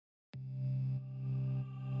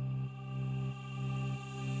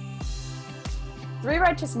Three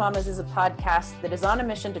Righteous Mamas is a podcast that is on a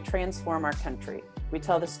mission to transform our country. We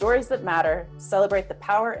tell the stories that matter, celebrate the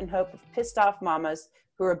power and hope of pissed off mamas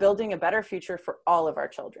who are building a better future for all of our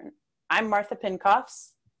children. I'm Martha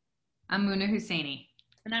Pinkoffs. I'm Muna Husseini.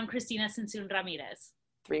 And I'm Christina Sensun Ramirez.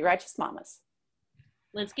 Three Righteous Mamas.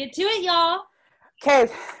 Let's get to it, y'all.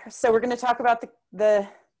 Okay, so we're going to talk about the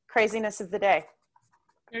craziness of the day.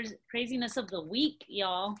 There's craziness of the week,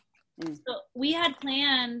 y'all. So we had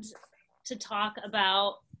planned to talk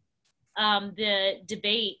about the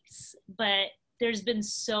debates, but there's been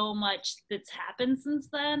so much that's happened since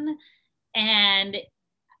then. And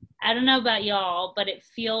I don't know about y'all, but it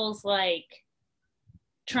feels like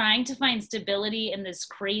trying to find stability in this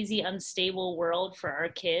crazy, unstable world for our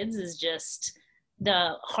kids is just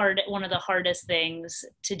one of the hardest things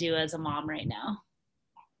to do as a mom right now.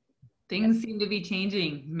 Things seem to be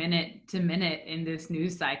changing minute to minute in this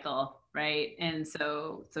news cycle, right? And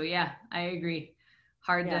so yeah, I agree.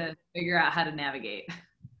 Hard to figure out how to navigate.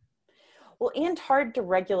 Well, and hard to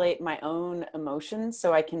regulate my own emotions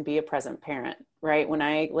so I can be a present parent, right? When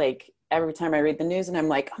every time I read the news and I'm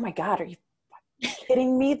like, oh my God, are you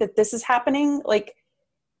kidding me that this is happening?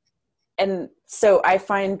 And so I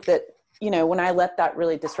find that, when I let that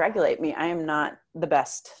really dysregulate me, I am not the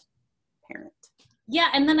best parent. Yeah.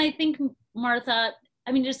 And then I think, Martha,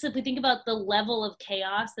 just if we think about the level of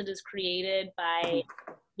chaos that is created by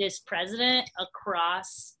this president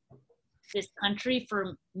across this country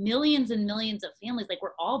for millions and millions of families,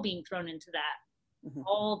 we're all being thrown into that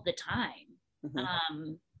all the time.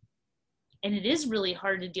 And it is really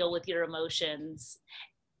hard to deal with your emotions.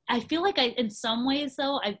 I feel like in some ways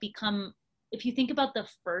though, I've become, if you think about the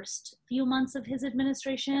first few months of his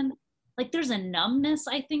administration, there's a numbness,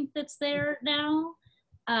 I think, that's there now.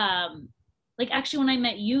 Actually, when I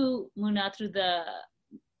met you, Muna, through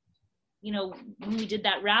when we did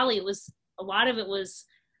that rally, a lot of it was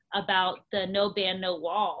about the No Ban, No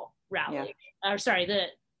Wall rally,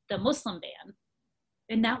 the Muslim ban.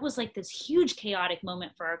 And that was this huge chaotic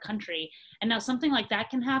moment for our country. And now something like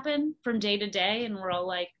that can happen from day to day. And we're all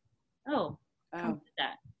like, how did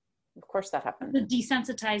that? Of course that happened. The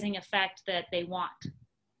desensitizing effect that they want.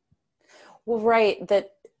 Well, right.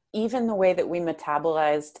 That even the way that we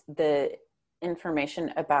metabolized the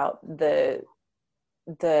information about the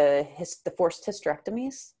forced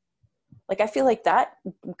hysterectomies, I feel like that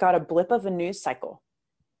got a blip of a news cycle.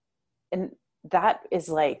 And that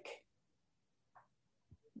is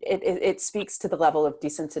it speaks to the level of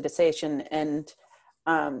desensitization and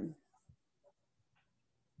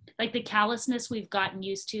the callousness we've gotten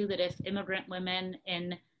used to, that if immigrant women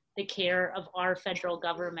in the care of our federal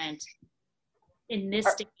government in this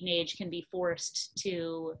day and age can be forced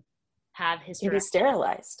to have hysterectomy. To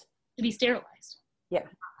be sterilized. Yeah.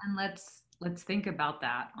 And let's think about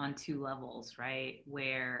that on two levels, right?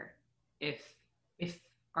 Where if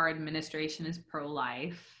our administration is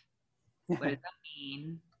pro-life, what does that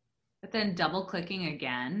mean? But then double clicking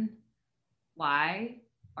again, why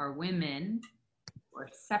are women or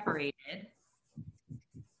separated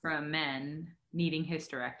from men needing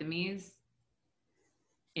hysterectomies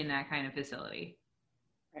in that kind of facility?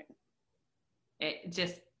 Right.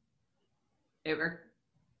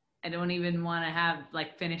 I don't even want to have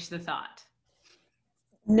finish the thought.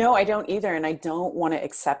 No, I don't either. And I don't want to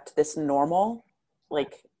accept this normal,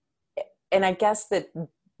 and I guess that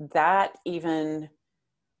even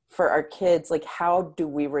for our kids, how do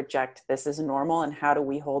we reject this as normal, and how do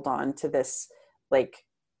we hold on to this,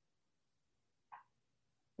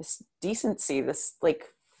 this decency, this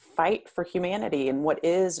fight for humanity and what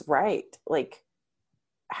is right?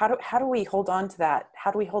 How do we hold on to that?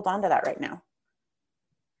 How do we hold on to that right now?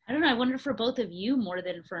 I don't know. I wonder for both of you more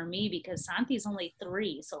than for me, because Santi's only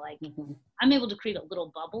 3. So I'm able to create a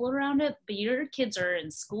little bubble around it, but your kids are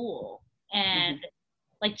in school and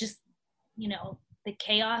the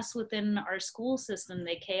chaos within our school system,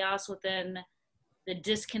 the chaos within the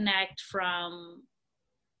disconnect from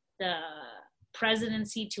the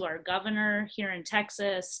presidency to our governor here in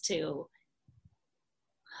Texas to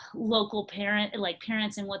local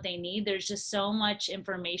parents and what they need. There's just so much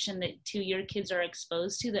information that your kids are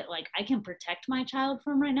exposed to that I can protect my child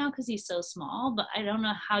from right now because he's so small, but I don't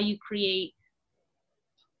know how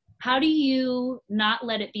do you not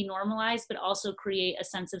let it be normalized, but also create a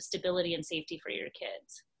sense of stability and safety for your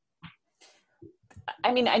kids?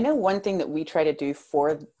 I know one thing that we try to do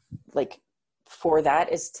for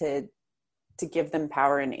that is to give them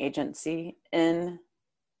power and agency in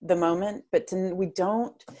the moment, but we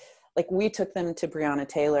don't, we took them to Breonna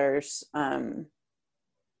Taylor's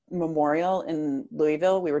memorial in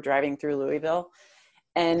Louisville. We were driving through Louisville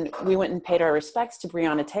and we went and paid our respects to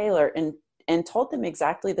Breonna Taylor, and and told them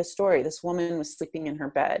exactly the story. This woman was sleeping in her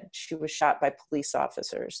bed. She was shot by police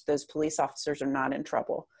officers. Those police officers are not in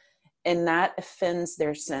trouble. And that offends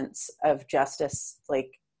their sense of justice,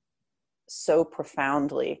 like, so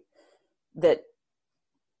profoundly, that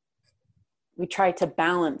we try to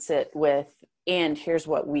balance it with, and here's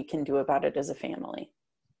what we can do about it as a family.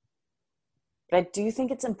 But I do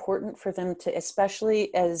think it's important for them to,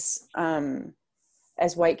 especially as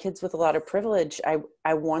white kids with a lot of privilege,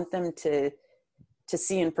 I want them to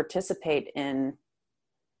see and participate in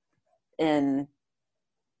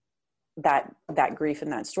that grief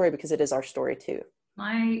and that story, because it is our story too.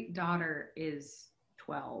 My daughter is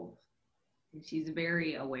 12, and she's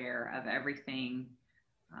very aware of everything.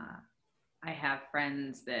 I have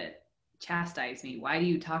friends that chastise me. Why do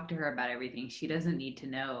you talk to her about everything? She doesn't need to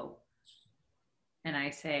know. And I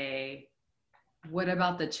say, what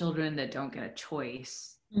about the children that don't get a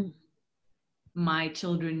choice? Mm. My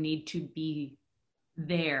children need to be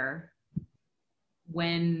there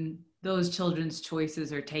when those children's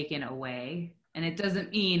choices are taken away. And it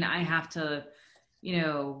doesn't mean I have to,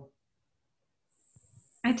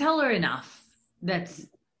 I tell her enough that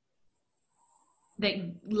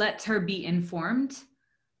lets her be informed,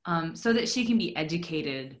 so that she can be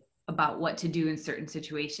educated about what to do in certain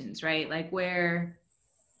situations, right? Like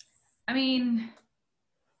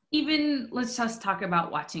even let's just talk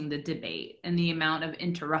about watching the debate and the amount of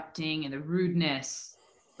interrupting and the rudeness,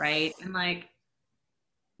 right? And like,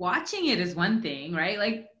 watching it is one thing, right?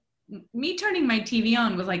 Like, me turning my TV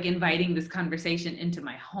on was like inviting this conversation into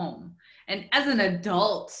my home. And as an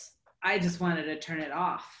adult, I just wanted to turn it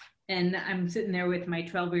off. And I'm sitting there with my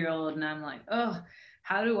 12-year-old and I'm like, oh,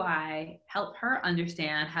 how do I help her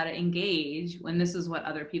understand how to engage when this is what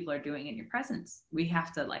other people are doing in your presence? We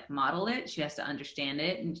have to like model it. She has to understand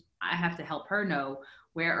it. And I have to help her know,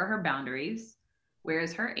 where are her boundaries? Where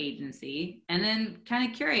is her agency? And then kind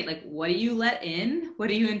of curate, like, what do you let in? What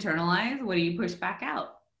do you internalize? What do you push back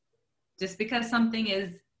out? Just because something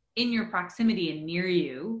is in your proximity and near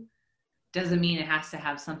you doesn't mean it has to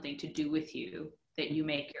have something to do with you that you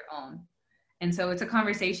make your own. And so it's a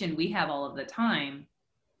conversation we have all of the time,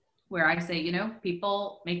 where I say,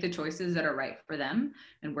 people make the choices that are right for them,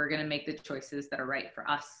 and we're going to make the choices that are right for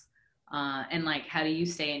us. And like, how do you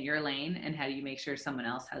stay in your lane, and how do you make sure someone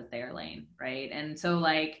else has their lane, right? And so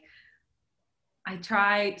like, I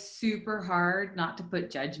try super hard not to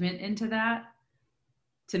put judgment into that,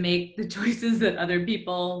 to make the choices that other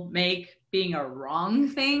people make being a wrong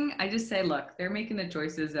thing. I just say, look, they're making the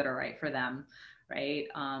choices that are right for them, right?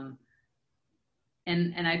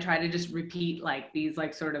 And I try to just repeat like these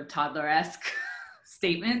like sort of toddler-esque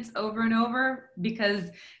statements over and over,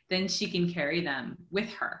 because then she can carry them with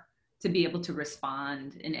her to be able to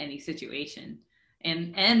respond in any situation.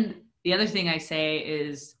 And the other thing I say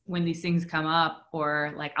is, when these things come up,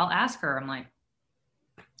 or like, I'll ask her, I'm like,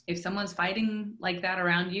 if someone's fighting like that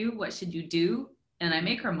around you, what should you do? And I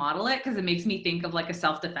make her model it, because it makes me think of like a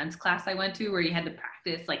self-defense class I went to, where you had to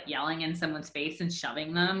practice like yelling in someone's face and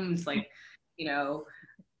shoving them. It's like,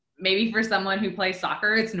 maybe for someone who plays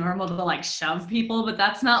soccer, it's normal to like shove people, but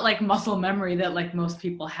that's not like muscle memory that like most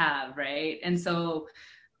people have, right? And so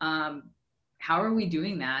how are we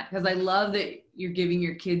doing that? Because I love that you're giving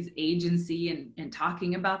your kids agency and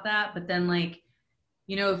talking about that. But then like,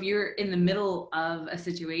 if you're in the middle of a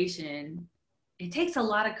situation, it takes a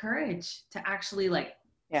lot of courage to actually like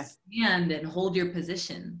stand and hold your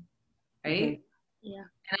position, right? Mm-hmm. Yeah.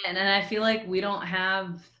 And I feel like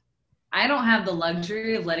I don't have the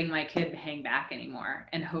luxury of letting my kid hang back anymore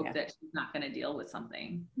and hope that she's not going to deal with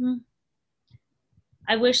something.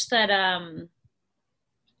 I wish that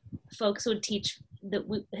folks would teach that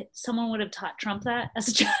someone would have taught Trump that as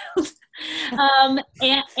a child.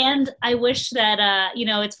 And I wish that,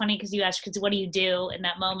 it's funny because you asked kids, what do you do in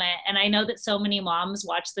that moment? And I know that so many moms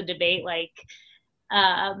watch the debate,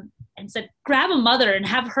 and said, grab a mother and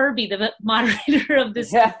have her be the moderator of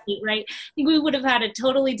this debate, right? I think we would have had a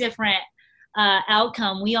totally different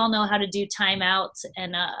outcome. We all know how to do timeouts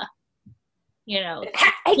and,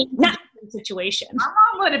 situation. My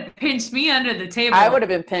mom would have pinched me under the table. I would have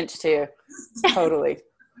been pinched too. Totally.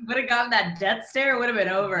 Would have gotten that death stare, would have been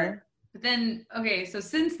over. But then, okay, so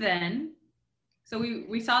since then, so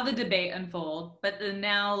we saw the debate unfold, but then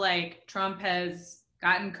now like Trump has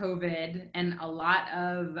gotten COVID, and a lot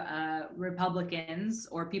of Republicans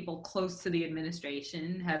or people close to the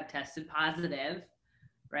administration have tested positive,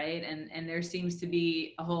 right? And there seems to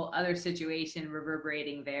be a whole other situation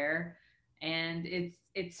reverberating there. And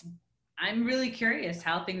I'm really curious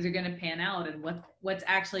how things are going to pan out and what's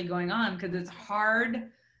actually going on, because it's hard.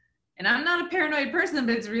 And I'm not a paranoid person,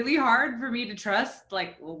 but it's really hard for me to trust,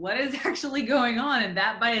 like, well, what is actually going on? And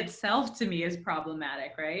that by itself to me is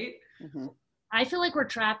problematic, right? Mm-hmm. I feel like we're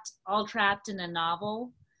all trapped in a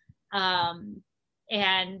novel.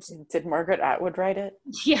 And did Margaret Atwood write it?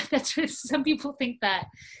 Yeah, that's what some people think that.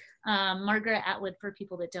 Margaret Atwood, for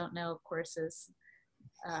people that don't know, of course, is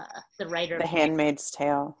the writer The of Handmaid's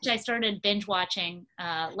Tale, which I started binge watching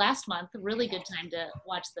last month. A really good time to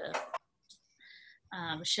watch the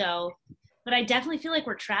show. But I definitely feel like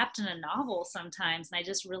we're trapped in a novel sometimes, and I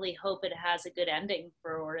just really hope it has a good ending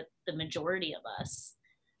for the majority of us.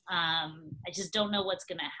 I just don't know what's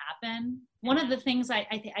going to happen. One of the things I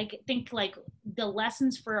think like the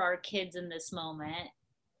lessons for our kids in this moment,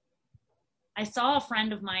 I saw a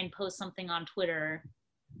friend of mine post something on Twitter.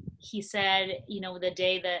 He said, the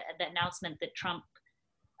day the announcement that Trump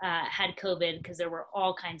had COVID, because there were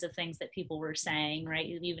all kinds of things that people were saying, right?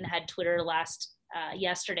 You even had Twitter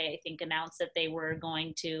yesterday, I think, announced that they were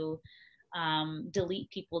going to delete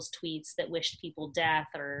people's tweets that wished people death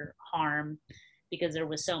or harm, because there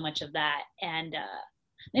was so much of that. And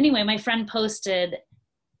anyway, my friend posted,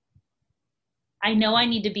 I know I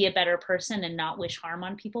need to be a better person and not wish harm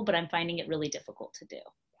on people, but I'm finding it really difficult to do.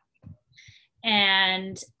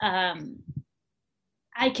 And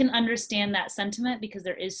I can understand that sentiment, because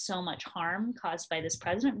there is so much harm caused by this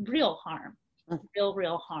president, real harm,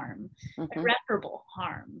 real harm, irreparable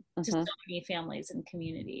harm to so many families and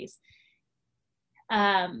communities.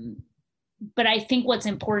 But I think what's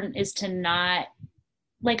important is to not,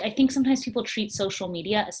 like, I think sometimes people treat social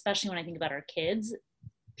media, especially when I think about our kids,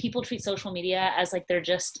 people treat social media as like they're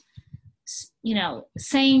just,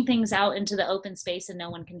 saying things out into the open space and no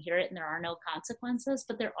one can hear it and there are no consequences,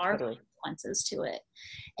 but there are consequences to it.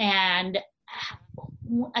 And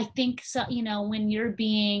I think, so,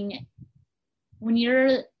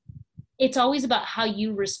 it's always about how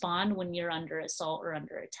you respond when you're under assault or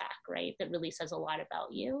under attack, right? That really says a lot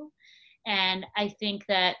about you. And I think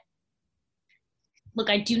that,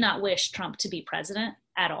 look, I do not wish Trump to be president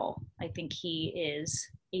at all. I think he is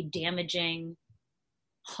a damaging,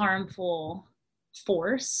 harmful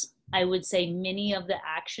force. I would say many of the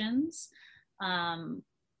actions,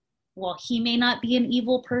 while he may not be an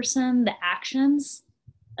evil person, the actions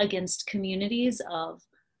against communities of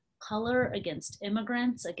color, against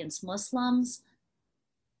immigrants, against Muslims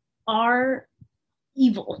are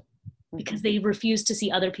evil, because they refuse to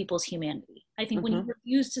see other people's humanity. I think when you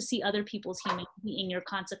refuse to see other people's humanity and your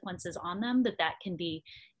consequences on them, that can be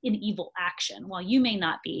an evil action. While you may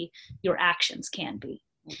not be, your actions can be.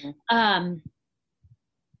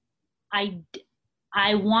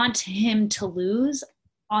 I want him to lose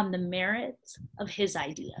on the merits of his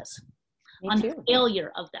ideas, the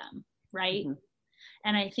failure of them, right?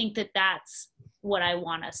 And I think that that's what I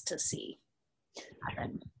want us to see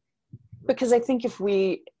happen. Because I think if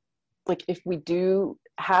we do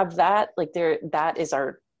have that, that is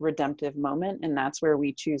our redemptive moment, and that's where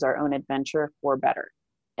we choose our own adventure for better.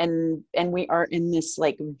 And we are in this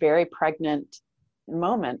very pregnant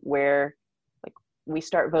moment where we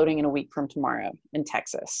start voting in a week from tomorrow in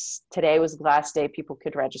Texas. Today was the last day people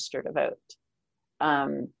could register to vote.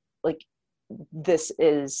 This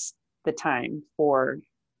is the time for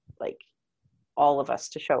all of us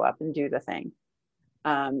to show up and do the thing.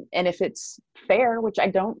 And if it's fair, which I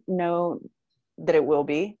don't know that it will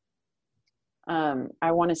be,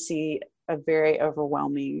 I want to see a very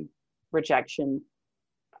overwhelming rejection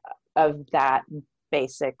of that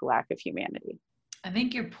basic lack of humanity. I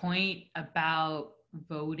think your point about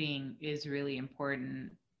voting is really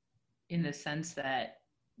important, in the sense that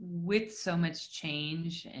with so much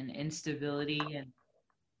change and instability, and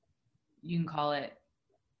you can call it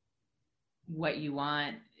what you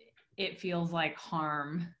want, it feels like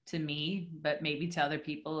harm to me, but maybe to other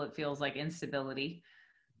people it feels like instability.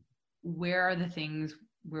 Where are the things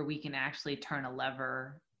where we can actually turn a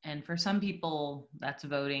lever? And for some people that's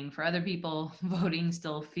voting. For other people, voting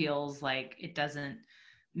still feels like it doesn't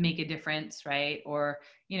make a difference, right? Or,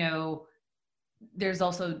 there's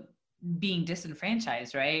also being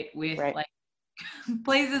disenfranchised, right? With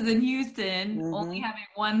places in Houston only having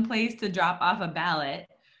one place to drop off a ballot.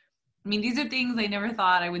 I mean, these are things I never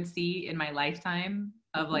thought I would see in my lifetime,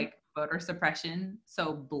 of voter suppression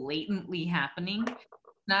so blatantly happening.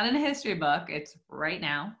 Not in a history book, it's right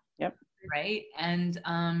now. Yep. Right. And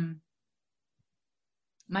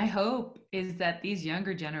my hope is that these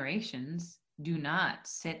younger generations do not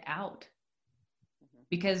sit out,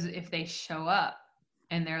 because if they show up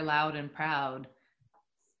and they're loud and proud,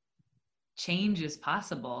 change is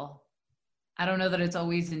possible. I don't know that it's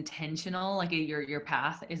always intentional. Like your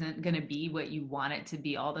path isn't going to be what you want it to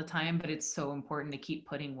be all the time, but it's so important to keep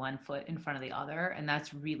putting one foot in front of the other. And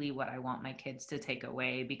that's really what I want my kids to take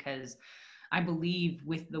away, because I believe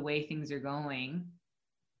with the way things are going,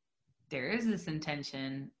 there is this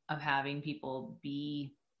intention of having people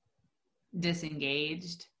be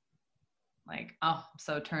disengaged. Like, oh, I'm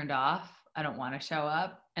so turned off, I don't want to show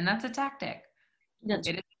up. And that's a tactic. It is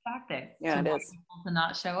a tactic. Yeah, it is. People to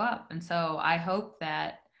not show up. And so I hope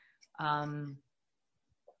that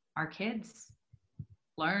our kids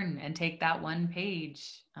learn and take that one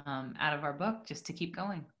page out of our book just to keep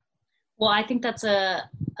going. Well, I think that's a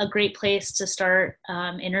great place to start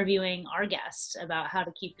interviewing our guests about how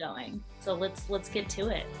to keep going. So let's get to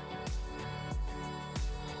it.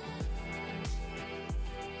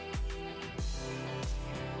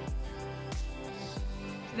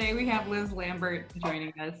 Today we have Liz Lambert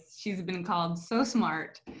joining us. She's been called so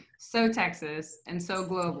smart, so Texas, and so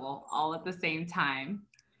global all at the same time.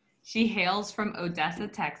 She hails from Odessa,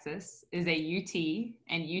 Texas, is a UT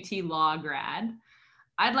and UT Law grad.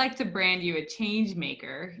 I'd like to brand you a change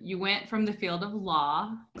maker. You went from the field of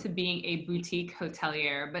law to being a boutique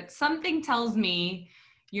hotelier, but something tells me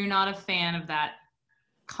you're not a fan of that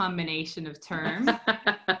combination of terms.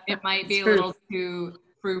 It might be a little too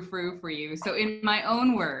frou-frou for you. So in my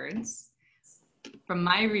own words, from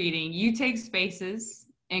my reading, you take spaces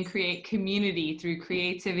and create community through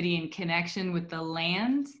creativity and connection with the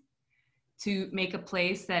land to make a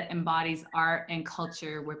place that embodies art and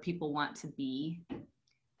culture where people want to be.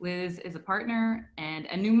 Liz is a partner and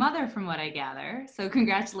a new mother from what I gather. So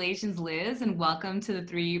congratulations, Liz, and welcome to the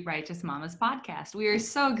Three Righteous Mamas podcast. We are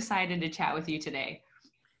so excited to chat with you today.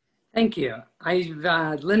 Thank you.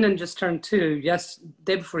 Lyndon just turned 2,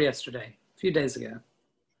 day before yesterday, a few days ago.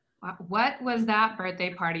 What was that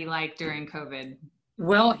birthday party like during COVID?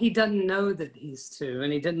 Well, he doesn't know that he's 2,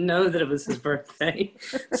 and he didn't know that it was his birthday.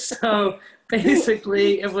 So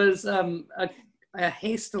basically, it was a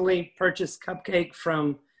hastily purchased cupcake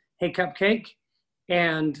from Hey Cupcake,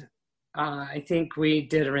 and I think we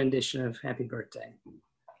did a rendition of Happy Birthday.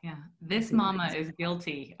 Yeah, this mama is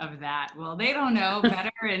guilty of that. Well, they don't know better,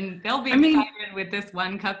 and they'll be excited with this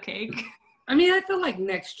one cupcake. I mean, I feel like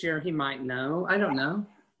next year he might know. I don't know.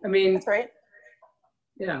 I mean, that's right.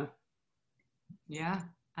 Yeah. Yeah,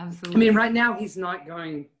 absolutely. I mean, right now he's not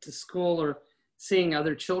going to school or seeing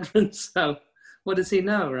other children, so what does he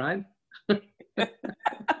know, right?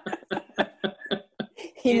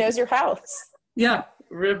 He knows your house. Yeah,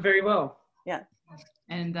 very well. Yeah.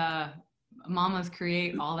 And mamas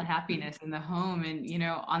create all the happiness in the home. And, you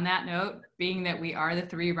know, on that note, being that we are the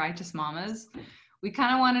Three Righteous Mamas, we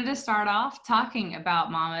kind of wanted to start off talking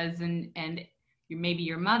about mamas and maybe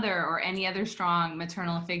your mother or any other strong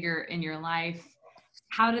maternal figure in your life.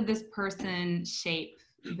 How did this person shape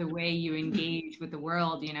the way you engage with the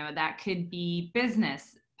world? You know, that could be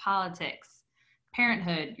business, politics,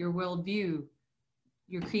 parenthood, your worldview,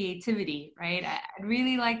 your creativity, right? I'd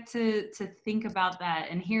really like to think about that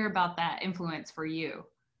and hear about that influence for you.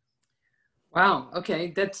 Wow.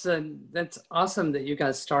 Okay. That's awesome that you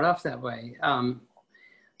guys start off that way.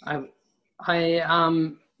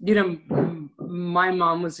 You know, my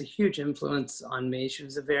mom was a huge influence on me. She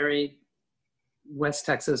was a very West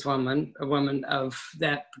Texas woman, a woman of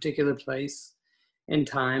that particular place in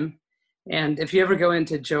time. And if you ever go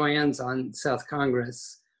into Joann's on South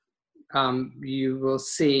Congress, you will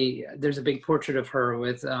see there's a big portrait of her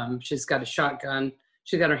with, she's got a shotgun.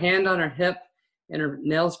 She's got her hand on her hip and her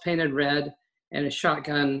nails painted red and a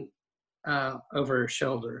shotgun over her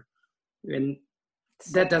shoulder. And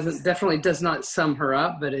that definitely does not sum her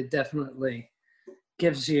up, but it definitely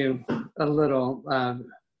gives you a little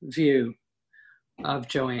view of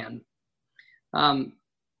Joann.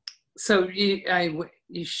 So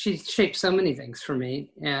she shaped so many things for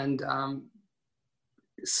me, and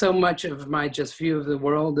so much of my just view of the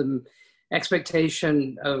world and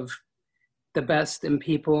expectation of the best in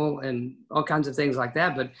people and all kinds of things like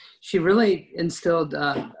that. But she really instilled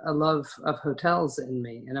a love of hotels in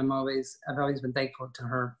me, and I've always been thankful to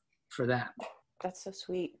her for that. That's so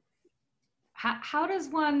sweet. How does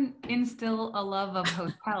one instill a love of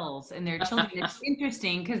hotels in their children? It's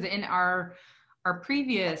interesting because in our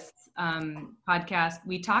previous podcast,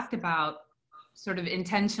 we talked about sort of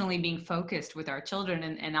intentionally being focused with our children.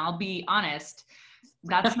 And I'll be honest,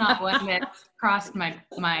 that's not one that crossed my,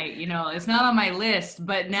 it's not on my list,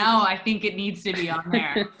 but now I think it needs to be on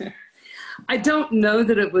there. I don't know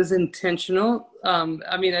that it was intentional.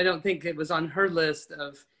 I mean, I don't think it was on her list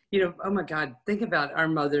of, oh my God, think about our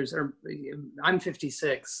mothers. I'm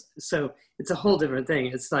 56, so it's a whole different thing.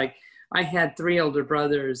 It's like I had 3 older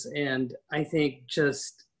brothers, and I think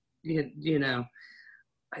just, you know,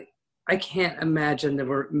 I can't imagine there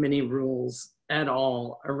were many rules at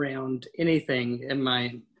all around anything in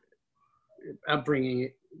my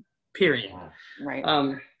upbringing, period.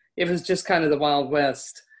 Right. It was just kind of the Wild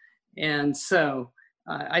West. And so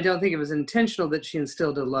I don't think it was intentional that she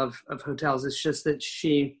instilled a love of hotels. It's just that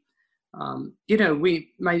she, you know,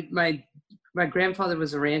 my grandfather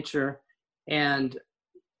was a rancher, and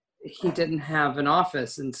he didn't have an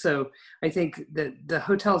office. And so I think that the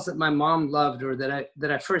hotels that my mom loved, or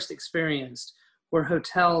that I first experienced, were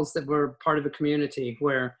hotels that were part of a community,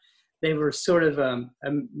 where they were sort of a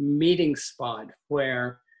meeting spot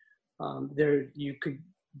where there you could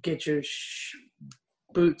get your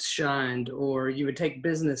boots shined, or you would take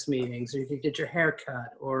business meetings, or you could get your hair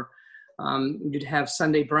cut, or you'd have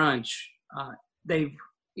Sunday brunch. They,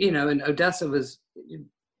 you know, and Odessa was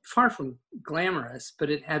far from glamorous, but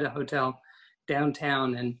it had a hotel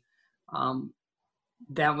downtown, and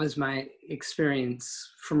that was my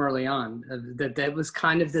experience from early on. That was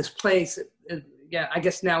kind of this place. Yeah, I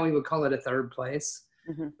guess now we would call it a third place,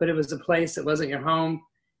 but it was a place that wasn't your home,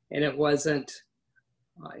 and it wasn't.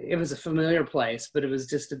 It was a familiar place, but it was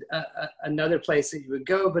just another place that you would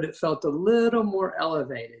go, but it felt a little more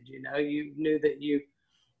elevated. You know, you knew that you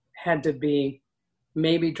had to be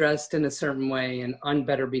maybe dressed in a certain way and on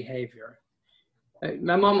better behavior.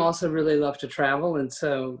 My mom also really loved to travel, and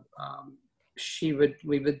so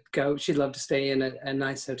we would go. She loved to stay in a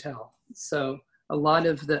nice hotel. So a lot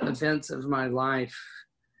of the events of my life,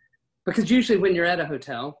 because usually when you're at a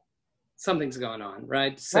hotel, something's going on,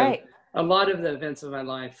 right? So right. A lot of the events of my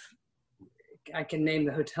life, I can name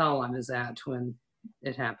the hotel I was at when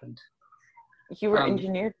it happened. You were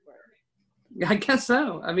engineered for it. I guess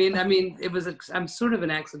so. I mean, I'm sort of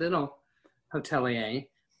an accidental hotelier,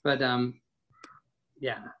 but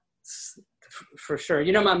yeah, for sure.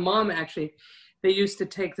 You know, my mom actually, they used to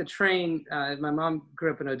take the train. My mom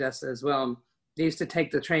grew up in Odessa as well. They used to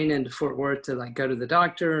take the train into Fort Worth to like go to the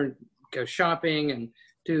doctor, and go shopping, and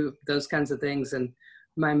do those kinds of things. And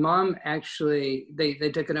my mom actually, they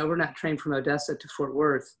took an overnight train from Odessa to Fort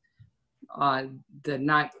Worth the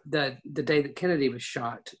day that Kennedy was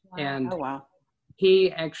shot. Wow. And Oh, wow.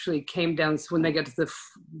 he actually came down. When they got to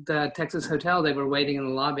the Texas hotel, they were waiting in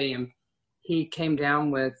the lobby, and he came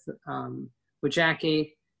down with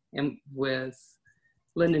Jackie and with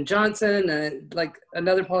Lyndon Johnson, like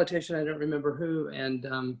another politician, I don't remember who,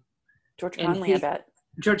 and George Conley, I bet.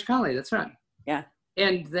 George Conley, that's right. Yeah.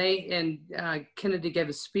 And Kennedy gave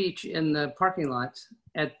a speech in the parking lot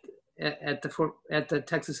at the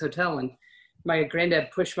Texas hotel, and my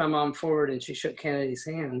granddad pushed my mom forward, and she shook Kennedy's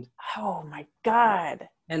hand. Oh my God.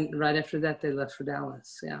 And right after that, they left for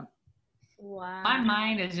Dallas. Yeah. Wow. My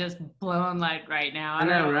mind is just blown like right now. I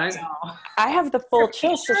know, right? I have the full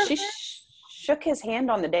chill. So she shook his hand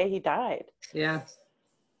on the day he died. Yeah.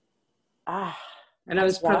 Ah. And I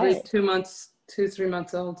was probably right. 3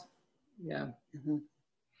 months old. Yeah. Mm-hmm.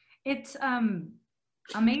 It's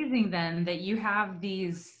amazing then that you have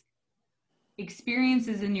these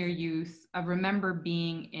experiences in your youth of remember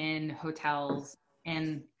being in hotels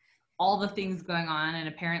and all the things going on, and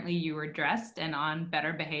apparently you were dressed and on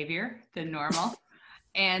better behavior than normal.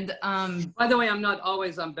 And by the way, I'm not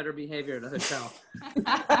always on better behavior at a hotel.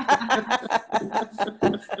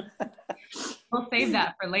 We'll save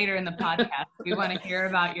that for later in the podcast. We want to hear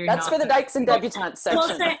about your. That's for the Dykes and Debutantes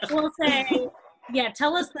section. We'll say, yeah.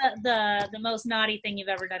 Tell us the most naughty thing you've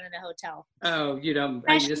ever done in a hotel. Oh, you know,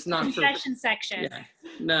 I just not for confession section. Yeah,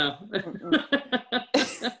 no.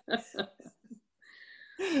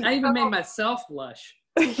 I even made myself blush.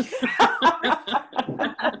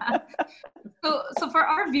 So for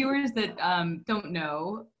our viewers that don't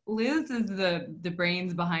know, Liz is the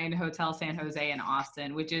brains behind Hotel San Jose in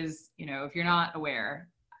Austin, which is, you know, if you're not aware,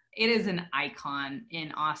 it is an icon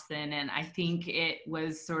in Austin. And I think it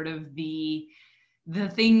was sort of the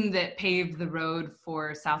thing that paved the road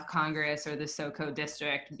for South Congress or the SoCo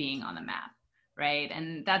district being on the map, right?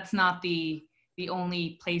 And that's not the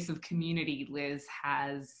only place of community Liz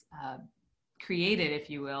has created, if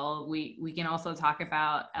you will. We can also talk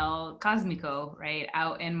about El Cosmico, right,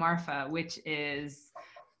 out in Marfa, which is,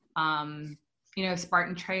 you know,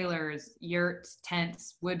 Spartan trailers, yurts,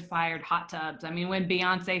 tents, wood-fired hot tubs. I mean, when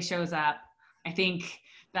Beyonce shows up, I think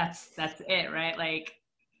that's it, right? Like,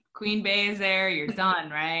 Queen Bey is there, you're done,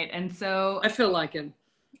 right? And so I feel like it.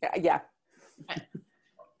 Yeah.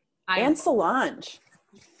 And Solange.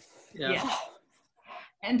 Yeah.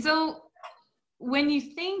 And so when you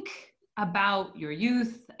think about your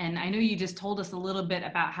youth, and I know you just told us a little bit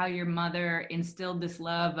about how your mother instilled this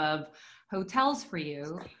love of hotels for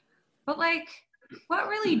you, But like, what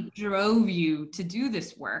really drove you to do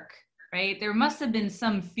this work, right? There must have been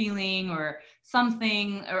some feeling or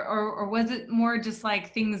something, or was it more just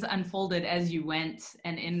like things unfolded as you went?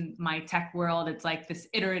 And in my tech world, it's like this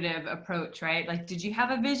iterative approach, right? Like, did you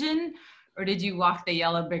have a vision, or did you walk the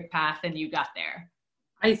yellow brick path and you got there?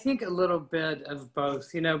 I think a little bit of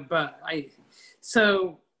both, but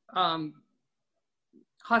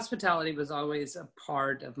hospitality was always a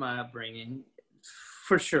part of my upbringing,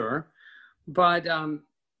 for sure. But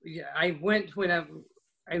yeah, I went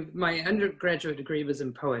my undergraduate degree was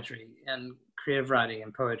in poetry and creative writing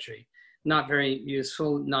and poetry. Not very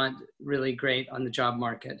useful, not really great on the job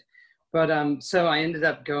market. But so I ended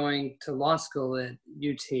up going to law school at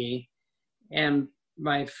UT, and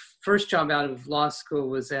my first job out of law school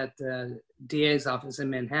was at the DA's office in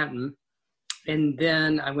Manhattan. And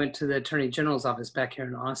then I went to the Attorney General's office back here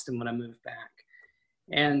in Austin when I moved back.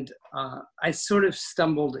 And I sort of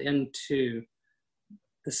stumbled into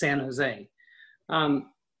the San Jose.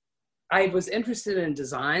 I was interested in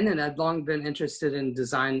design, and I'd long been interested in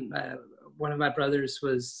design. One of my brothers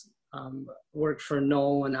worked for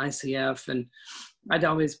Knoll and ICF, and I'd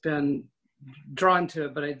always been drawn to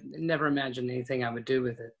it, but I never imagined anything I would do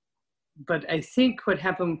with it. But I think what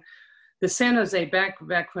happened, the San Jose, back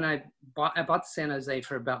when I bought the San Jose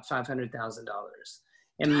for about $500,000.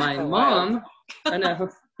 And my mom, I know,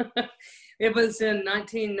 it was in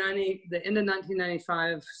 1990, the end of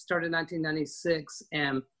 1995, started 1996,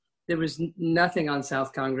 and there was nothing on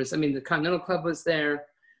South Congress. I mean, the Continental Club was there.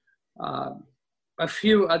 A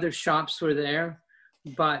few other shops were there,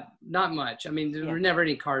 but not much. I mean, there were never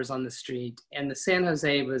any cars on the street. And the San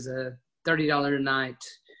Jose was a $30 a night,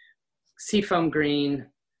 seafoam green,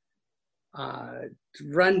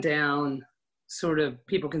 run down, sort of,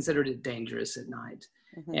 people considered it dangerous at night.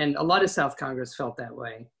 Mm-hmm. And a lot of South Congress felt that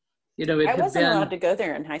way. I wasn't allowed to go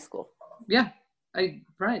there in high school. Yeah,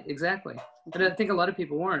 right, exactly. But I think a lot of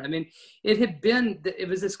people weren't. I mean, it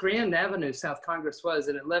was this grand avenue, South Congress was,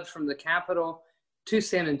 and it led from the Capitol to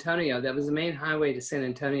San Antonio. That was the main highway to San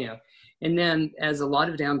Antonio. And then, as a lot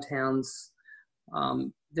of downtowns,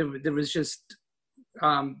 there was just,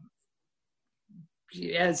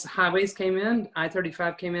 as highways came in,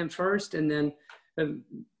 I-35 came in first, and then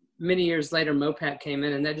many years later, MOPAT came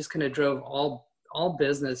in, and that just kind of drove all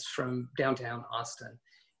business from downtown Austin,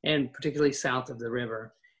 and particularly south of the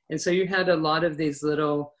river. And so you had a lot of these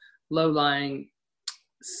little low-lying,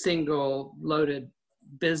 single-loaded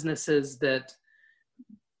businesses that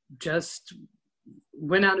just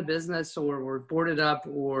went out of business or were boarded up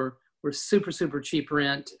or were super, super cheap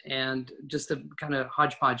rent, and just a kind of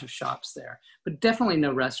hodgepodge of shops there. But definitely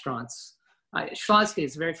no restaurants.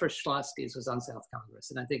 Schlotzsky's, the very first Schlotzsky's was on South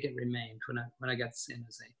Congress, and I think it remained when I got to San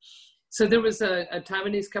Jose. So there was a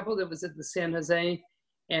Taiwanese couple that was at the San Jose,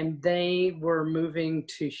 and they were moving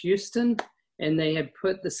to Houston, and they had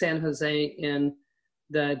put the San Jose in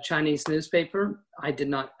the Chinese newspaper. I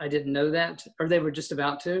didn't know that, or they were just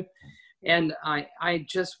about to. And I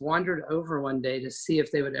just wandered over one day to see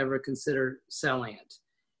if they would ever consider selling it.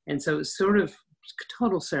 And so it was sort of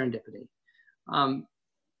total serendipity. And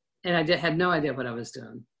I had no idea what I was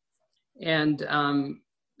doing. And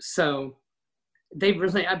so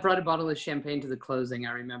I brought a bottle of champagne to the closing,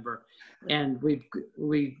 I remember. And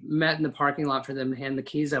we met in the parking lot for them to hand the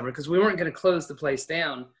keys over, because we weren't going to close the place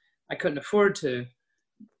down. I couldn't afford to.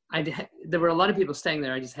 There were a lot of people staying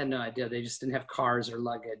there. I just had no idea. They just didn't have cars or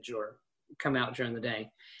luggage or come out during the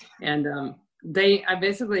day. And they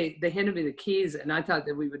handed me the keys, and I thought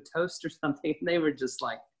that we would toast or something. And they were just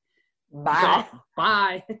like,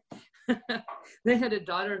 bye. They had a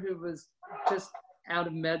daughter who was just out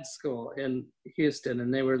of med school in Houston,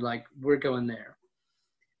 and they were like, we're going there.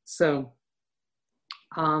 So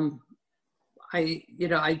I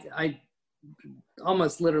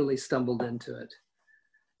almost literally stumbled into it.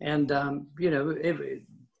 And,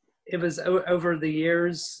 it was over the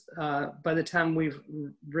years, by the time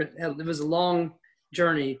it was a long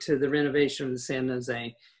journey to the renovation of the San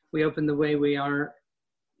Jose. We opened the way we are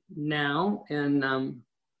now in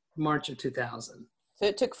March of 2000. So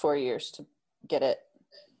it took 4 years to get it.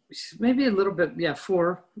 Maybe a little bit,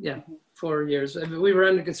 4 years. I mean, we were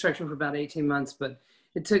under construction for about 18 months, but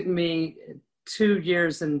it took me 2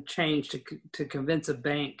 years and change to convince a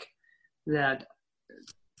bank that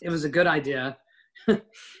it was a good idea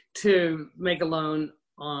to make a loan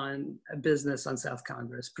on a business on South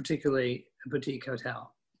Congress, particularly a boutique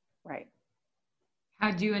hotel. Right.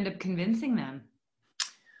 How'd you end up convincing them?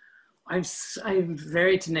 I'm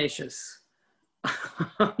very tenacious.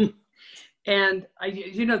 And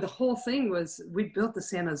the whole thing was, we built the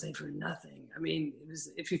San Jose for nothing. I mean, it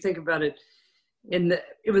was, if you think about it,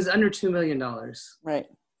 it was under $2 million. Right.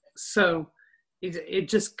 So it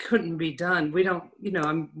just couldn't be done. We don't,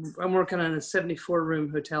 I'm working on a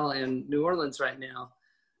 74-room hotel in New Orleans right now.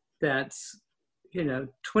 That's,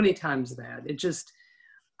 20 times that. It just,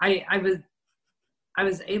 I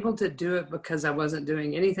was able to do it because I wasn't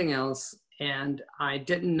doing anything else, and I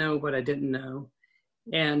didn't know what I didn't know.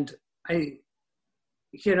 And there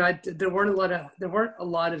weren't a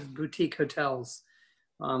lot of boutique hotels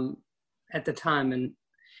at the time. And,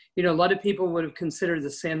 a lot of people would have considered the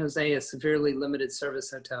San Jose a severely limited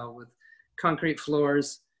service hotel with concrete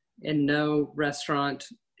floors and no restaurant.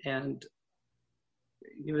 And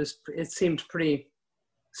it seemed pretty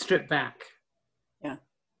stripped back. Yeah.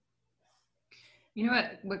 You know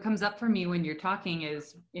what comes up for me when you're talking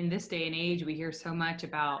is, in this day and age, we hear so much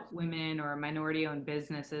about women or minority-owned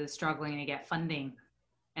businesses struggling to get funding.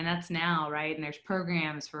 And that's now, right? And there's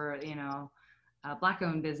programs for,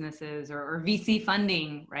 Black-owned businesses or VC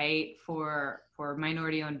funding, right, for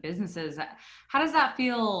minority-owned businesses. How does that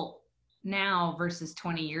feel now versus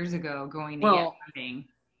 20 years ago going to get funding?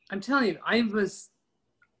 I'm telling you, I was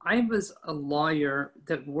a lawyer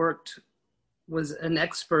that was an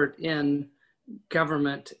expert in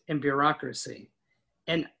government and bureaucracy,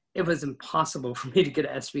 and it was impossible for me to get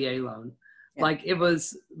an SBA loan. Yeah. It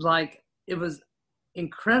was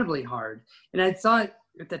incredibly hard. And I thought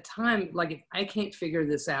at the time, if I can't figure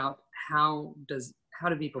this out, how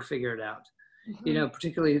do people figure it out? Mm-hmm.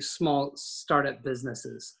 Particularly small startup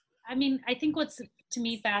businesses. I mean, I think what's to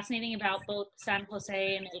me fascinating about both San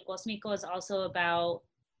Jose and El Cosmico is also about,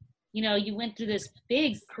 you went through this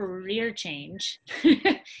big career change.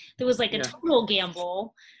 There was a total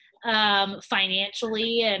gamble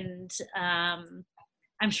financially, and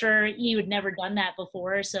I'm sure you had never done that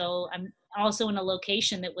before. So I'm also in a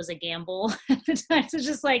location that was a gamble at the time. So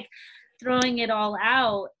just throwing it all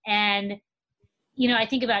out. And, I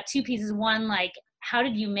think about two pieces. One, how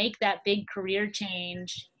did you make that big career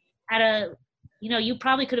change you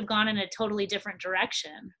probably could have gone in a totally different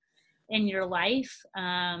direction in your life.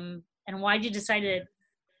 And why did you decide to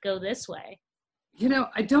go this way?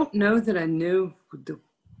 I don't know that I knew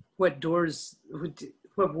what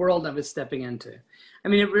world I was stepping into. I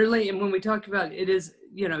mean, it really, and when we talk about it is,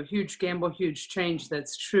 huge gamble, huge change,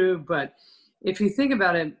 that's true. But if you think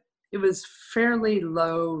about it, it was fairly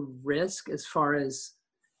low risk as far as,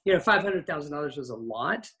 $500,000 was a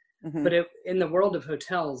lot, mm-hmm. but in the world of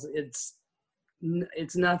hotels, it's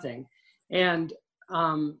nothing. And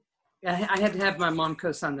I had to have my mom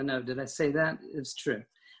co-sign the note. Did I say that? It's true.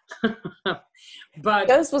 But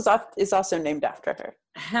Ghost is also named after her.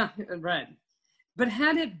 Right. But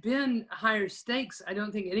had it been higher stakes, I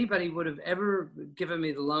don't think anybody would have ever given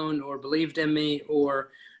me the loan or believed in me,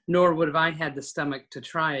 nor would have I had the stomach to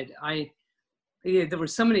try it. There were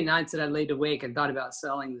so many nights that I laid awake and thought about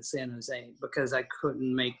selling the San Jose because I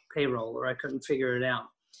couldn't make payroll or I couldn't figure it out.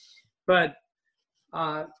 But,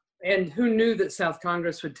 and who knew that South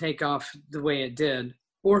Congress would take off the way it did,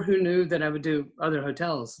 or who knew that I would do other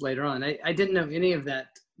hotels later on. I didn't know any of that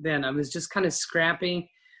then. I was just kind of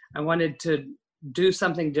scrappy. I wanted to do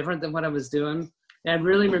something different than what I was doing. And I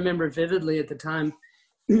really remember vividly at the time,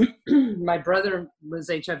 my brother was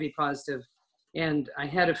HIV positive, and I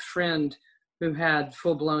had a friend who had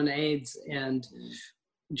full-blown AIDS. And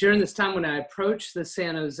during this time when I approached the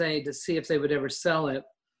San Jose to see if they would ever sell it,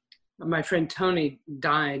 my friend Tony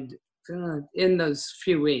died in those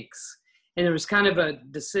few weeks. And it was kind of a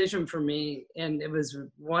decision for me. And it was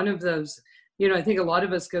one of those, I think a lot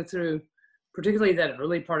of us go through, particularly that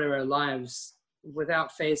early part of our lives,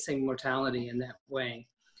 without facing mortality in that way.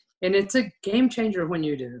 And it's a game changer when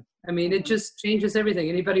you do. I mean, it just changes everything.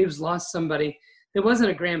 Anybody who's lost somebody that wasn't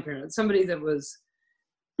a grandparent, somebody that was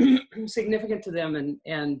significant to them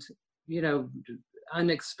and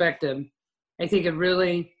unexpected, I think it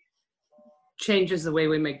really changes the way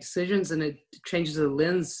we make decisions, and it changes the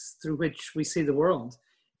lens through which we see the world.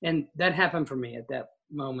 And that happened for me at that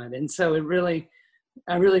moment. And so I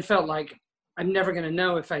really felt like I'm never going to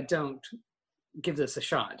know if I don't give this a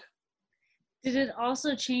shot. Did it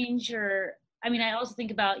also change I also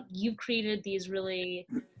think about, you've created these really,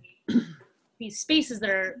 these spaces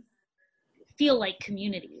that feel like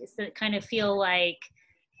communities, that kind of feel like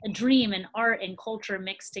a dream and art and culture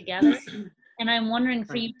mixed together. And I'm wondering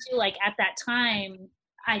for you too, at that time,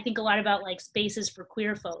 I think a lot about spaces for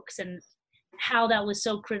queer folks and how that was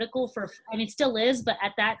so critical it still is, but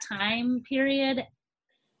at that time period,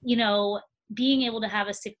 being able to have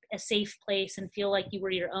a safe place and feel like you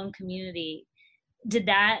were your own community, did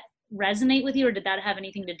that resonate with you, or did that have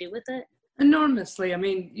anything to do with it? Enormously. I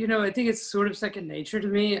mean, I think it's sort of second nature to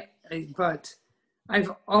me, but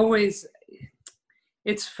I've always,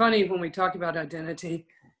 it's funny when we talk about identity,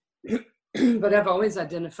 but I've always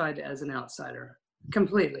identified as an outsider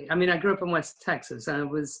completely. I mean, I grew up in West Texas and I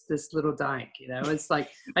was this little dyke, you know, it's like,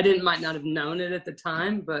 might not have known it at the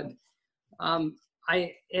time, but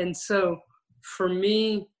and so for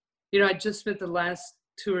me, you know, I just spent the last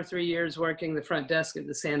 2 or 3 years working the front desk at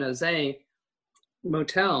the San Jose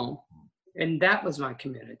motel, and that was my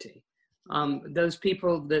community. Those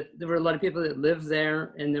people there were a lot of people that lived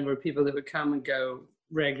there, and there were people that would come and go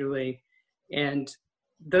regularly, and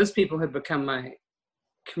those people have become my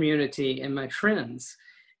community and my friends.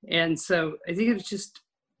 And so I think it was just,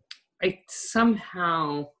 I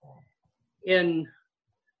somehow in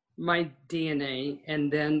my DNA,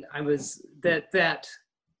 and then I was that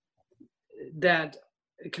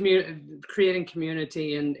creating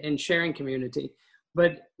community and sharing community,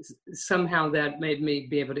 but somehow that made me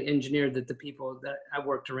be able to engineer that the people that I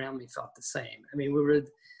worked around me felt the same. I mean, we were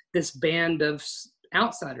this band of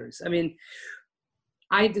outsiders. I mean,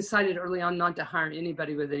 I decided early on not to hire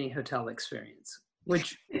anybody with any hotel experience,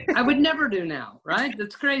 which I would never do now, right?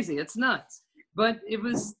 That's crazy. It's nuts. But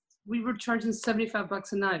we were charging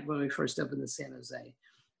 $75 a night when we first opened the San Jose.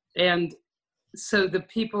 And so the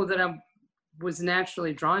people that I was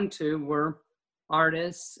naturally drawn to were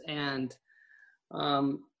artists and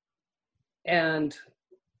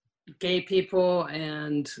gay people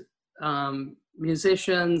and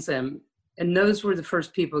musicians, and those were the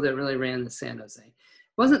first people that really ran the San Jose. It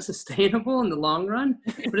wasn't sustainable in the long run,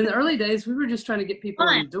 but in the early days, we were just trying to get people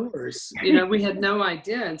indoors. You know, we had no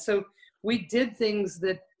idea. And so we did things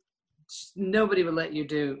that nobody would let you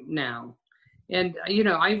do now. And, you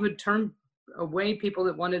know, I would turn away people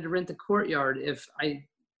that wanted to rent the Courtyard if I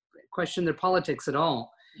questioned their politics at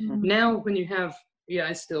all. Mm-hmm. Now, when you have,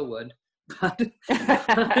 I still would, but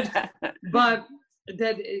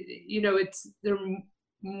that, you know, there are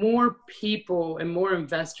more people and more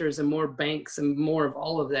investors and more banks and more of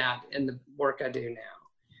all of that in the work I do now.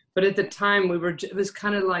 But at the time it was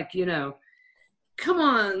kind of like, you know, come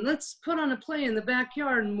on, let's put on a play in the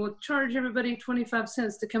backyard and we'll charge everybody 25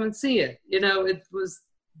 cents to come and see it. You know, it was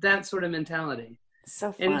that sort of mentality.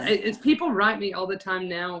 So fun. And it's people write me all the time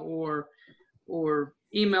now or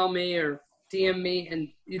email me or DM me, and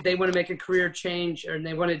they want to make a career change or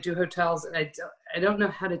they want to do hotels. And I don't know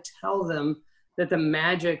how to tell them that the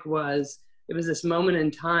magic it was this moment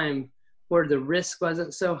in time where the risk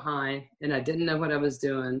wasn't so high and I didn't know what I was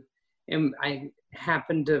doing. And I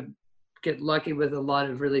happened to get lucky with a lot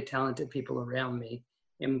of really talented people around me.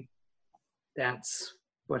 And that's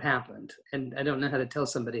what happened. And I don't know how to tell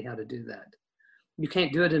somebody how to do that. You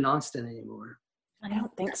can't do it in Austin anymore. I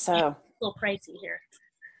don't think so. It's a little pricey here.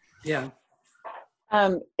 Yeah.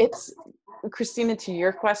 It's, Christina, to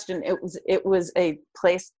your question, it was a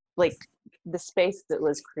place, like the space that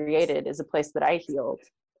was created is a place that I healed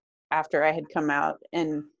after I had come out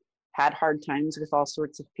and had hard times with all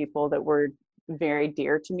sorts of people that were very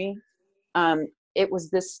dear to me. It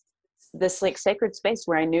was this like sacred space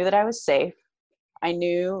where I knew that I was safe. I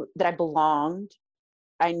knew that I belonged.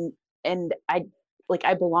 I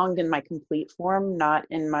belonged in my complete form, not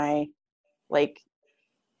in my, like,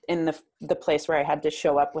 in the place where I had to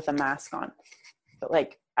show up with a mask on. But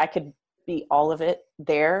like, I could be all of it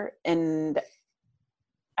there. And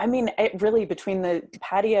I mean, it really, between the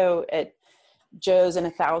patio at Joe's and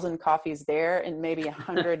 1,000 coffees there and maybe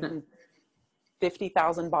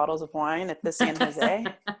 150,000 bottles of wine at the San Jose.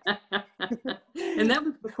 And that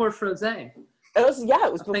was before Frosé.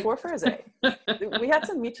 It was before Frosé. We had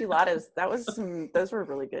some micheladas. Those were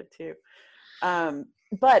really good too.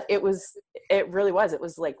 But it really was. It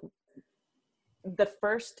was like the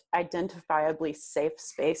first identifiably safe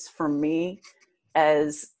space for me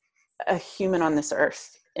as a human on this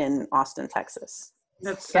earth in Austin, Texas.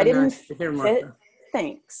 That's so I didn't nice to hear, fit.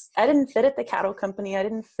 Thanks. I didn't fit at the Cattle Company. I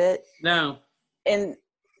didn't fit in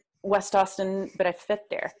West Austin, but I fit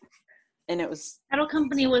there. And it was Cattle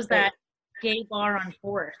Company was that gay bar on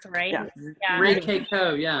 4th, right? Yeah. Ray K.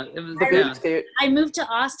 Co. Yeah. It was I moved to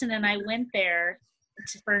Austin and I went there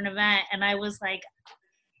for an event, and I was like,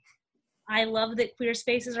 I love that queer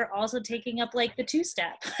spaces are also taking up like the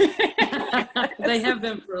 2-step. They have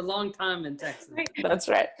them for a long time in Texas. That's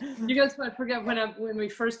right. You guys, I forgot when we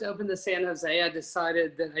first opened the San Jose, I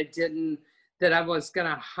decided that I was going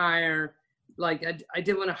to hire, like, I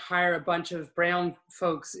didn't want to hire a bunch of brown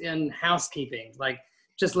folks in housekeeping, like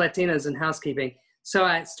just Latinas in housekeeping. So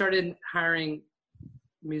I started hiring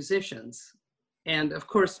musicians, and of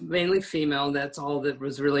course, mainly female. That's all that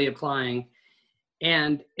was really applying.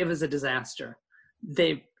 And it was a disaster.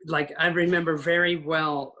 I remember very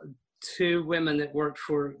well 2 women that worked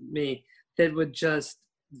for me that would just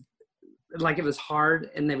like it was hard,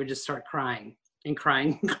 and they would just start crying and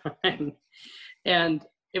crying and crying. And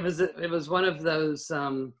it was one of those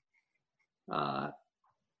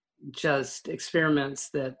just experiments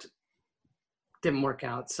that didn't work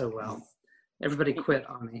out so well. Everybody quit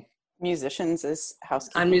on me. Musicians as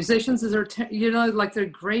housekeepers. And musicians are, like they're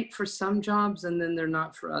great for some jobs and then they're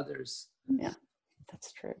not for others. Yeah,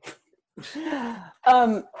 that's true.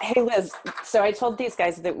 Hey Liz, so I told these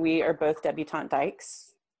guys that we are both debutante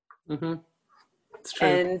dykes. Mm-hmm. It's true.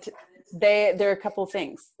 And there are a couple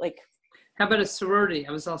things, like, how about a sorority?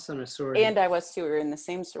 I was also in a sorority. And I was too. We were in the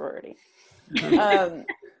same sorority.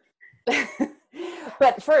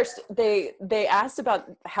 But first, they asked about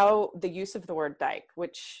how the use of the word dyke,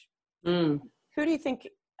 which who do you think,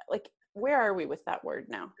 like, where are we with that word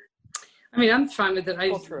now? I mean, I'm fine with it. I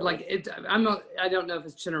Culturally. like it. I don't know if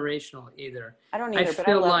it's generational either. I don't either, but I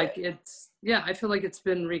feel love like it. I feel like it's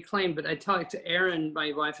been reclaimed. But I talked to Erin.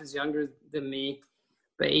 My wife is younger than me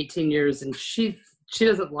by 18 years, and she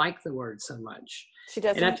doesn't like the word so much. She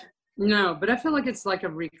doesn't? No, but I feel like it's like a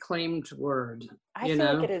reclaimed word. I feel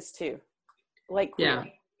like it is too. Like queer.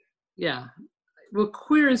 Yeah. Well,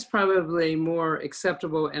 queer is probably more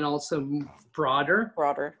acceptable and also broader,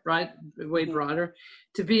 right? Way broader.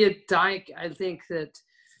 To be a dyke, I think that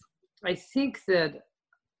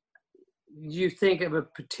you think of a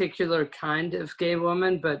particular kind of gay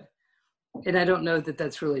woman, and I don't know that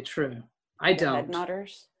that's really true. I don't. Head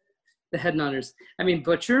nodders. The head nodders. I mean,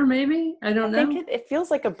 butcher, maybe? I don't know. I think it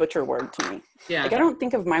feels like a butcher word to me. Yeah. Like, I don't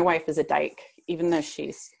think of my wife as a dyke, even though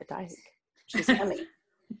she's a dyke. She's funny.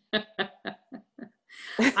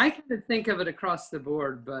 I kind of think of it across the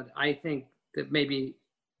board, but I think that maybe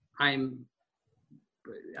I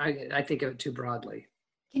think of it too broadly.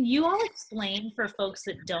 Can you all explain for folks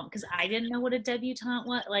that don't, because I didn't know what a debutante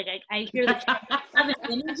was. Like, I hear the I have an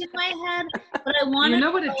image in my head, but I want to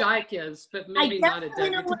know what a dyke is, but maybe not a debutante. I definitely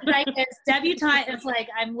know what a dyke is. Debutante is like,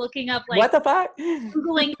 I'm looking up, like, what the fuck?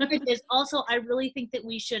 Googling images. Also, I really think that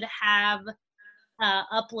we should have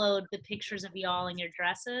upload the pictures of y'all in your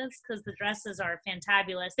dresses, because the dresses are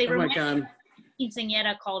fantabulous. They remind me of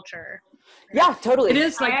quinceañera culture. Yeah, totally. It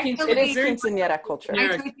is like quinceañera culture. I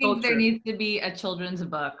actually think there needs to be a children's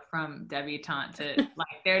book from debutante to,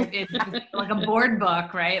 like, it's like a board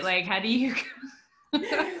book, right? Like, how do you?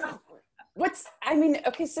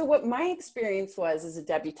 So what my experience was as a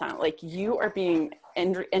debutante, like, you are being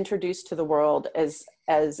introduced to the world as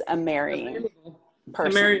a marrying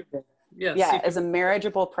person. Yes. Yeah, as a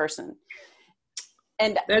marriageable person.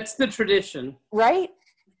 And that's the tradition. Right?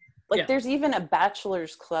 Like, there's even a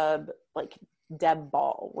bachelor's club, like Deb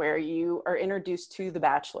Ball, where you are introduced to the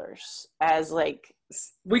bachelors as, like,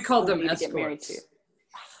 we call them escorts. Get married to.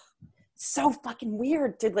 So fucking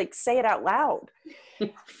weird to, like, say it out loud.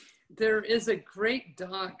 There is a great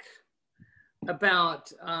doc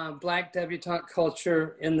about Black debutante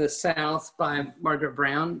culture in the South by Margaret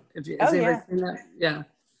Brown. Has anybody seen that? Yeah.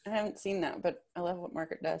 I haven't seen that, but I love what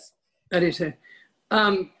Margaret does. I do too.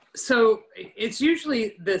 So it's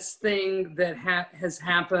usually this thing that has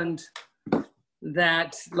happened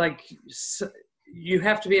that, like, you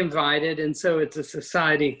have to be invited, and so it's a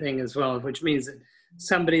society thing as well, which means that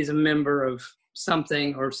somebody's a member of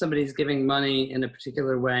something or somebody's giving money in a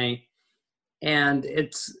particular way. And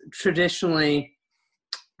it's traditionally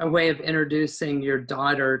a way of introducing your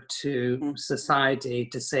daughter to society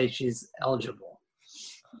to say she's eligible.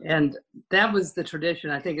 And that was the tradition.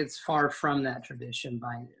 I think it's far from that tradition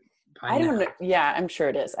by I don't know. Yeah, I'm sure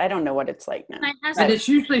it is. I don't know what it's like now. And it's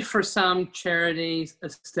usually for some charity,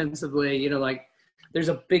 ostensibly, like, there's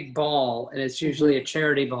a big ball, and it's usually a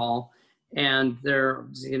charity ball, and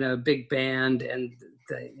there's, a big band, and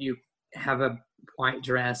you have a white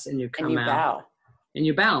dress, and you come out. And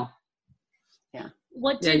you bow. Yeah.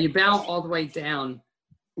 You bow all the way down.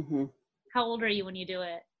 Mm-hmm. How old are you when you do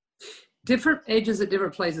it? Different ages at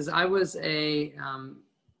different places. I was a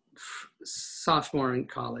sophomore in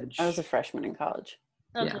college. I was a freshman in college.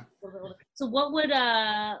 Okay. Yeah. So what would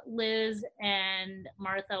Liz and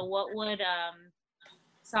Martha, what would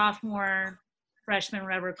sophomore, freshman,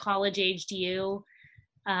 whatever, college aged you,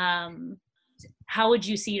 how would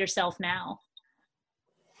you see yourself now?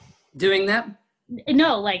 Doing that?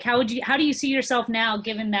 No, like, how do you see yourself now,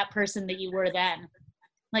 given that person that you were then?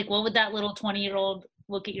 Like, what would that little 20-year-old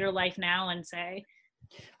look at your life now and say?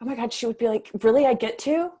 Oh my God, she would be like, really, I get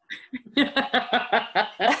to?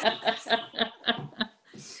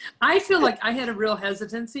 I feel like I had a real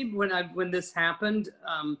hesitancy when this happened.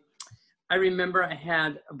 I remember I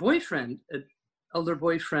had a boyfriend, an older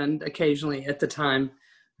boyfriend occasionally at the time,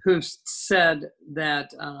 who said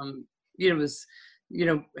that,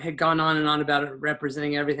 had gone on and on about it,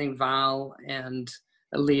 representing everything vile and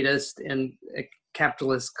elitist and a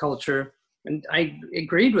capitalist culture. And I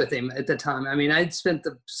agreed with him at the time. I mean, I'd spent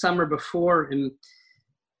the summer before in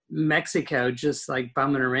Mexico just like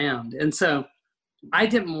bumming around. And so I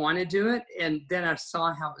didn't want to do it. And then I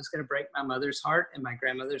saw how it was going to break my mother's heart and my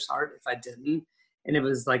grandmother's heart if I didn't. And it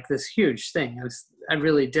was like this huge thing. I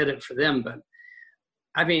really did it for them. But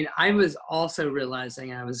I mean, I was also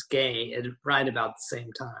realizing I was gay at right about the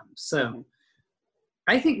same time. So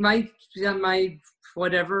I think my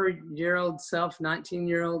whatever year-old self,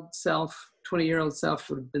 19-year-old self, 20-year-old self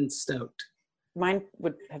would have been stoked. Mine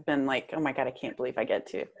would have been like, oh my God, I can't believe I get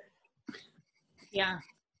to. Yeah.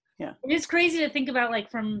 Yeah. It is crazy to think about,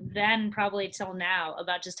 like, from then probably till now,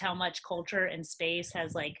 about just how much culture and space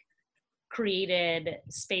has like created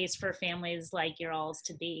space for families like your alls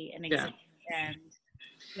to be and exist. And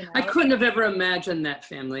I couldn't have ever imagined that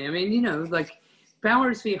family. I mean, like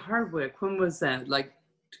Bowers v. Hardwick, when was that? Like,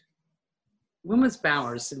 when was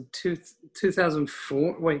Bowers? In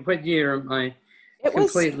 2004? Wait, what year am I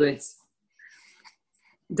completely?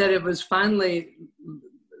 That it was finally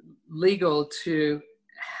legal to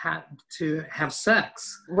have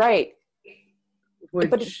sex. Right. Which,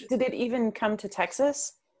 but did it even come to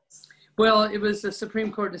Texas? Well, it was a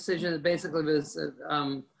Supreme Court decision that basically was,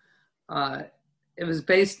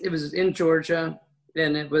 it was in Georgia,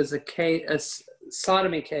 and it was a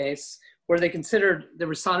sodomy case where there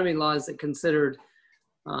were sodomy laws that considered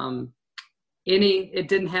it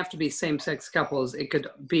didn't have to be same-sex couples. It could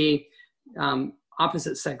be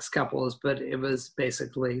opposite-sex couples, but it was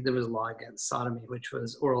basically, there was a law against sodomy, which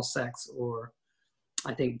was oral sex or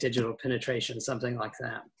I think digital penetration, something like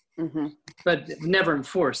that. Mm-hmm. But never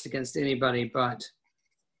enforced against anybody but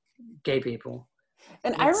gay people.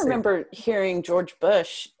 And I remember hearing George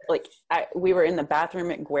Bush, like we were in the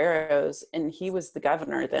bathroom at Guero's, and he was the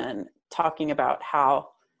governor then, talking about how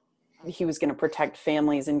he was going to protect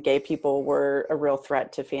families and gay people were a real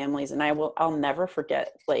threat to families. And I'll never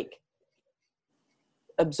forget, like,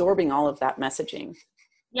 absorbing all of that messaging.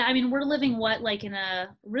 Yeah, I mean, we're living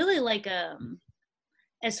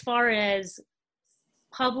as far as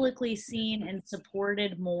publicly seen and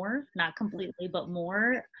supported more, not completely, but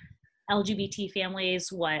more LGBT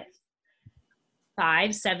families,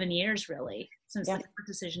 5-7 years really since the court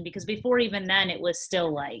decision, because before even then it was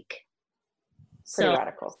still like pretty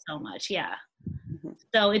radical. So much. Yeah. Mm-hmm.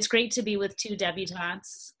 So it's great to be with two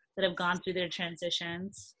debutantes that have gone through their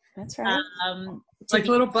transitions. That's right. Like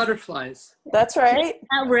little butterflies. That's right.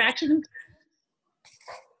 We're actually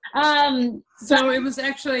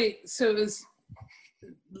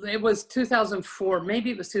it was 2004,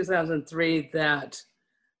 maybe it was 2003 that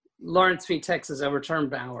Lawrence v. Texas overturned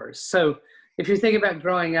Bowers. So if you think about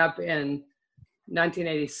growing up in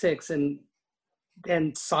 1986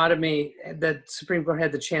 and sodomy, the Supreme Court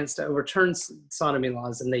had the chance to overturn sodomy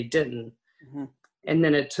laws and they didn't. Mm-hmm. And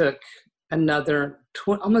then it took another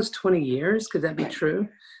almost 20 years. Could that be true?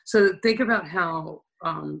 So think about how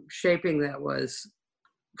shaping that was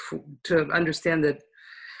to understand that.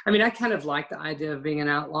 I mean, I kind of like the idea of being an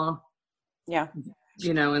outlaw. Yeah.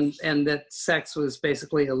 And that sex was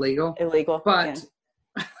basically illegal. But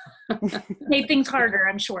made things harder,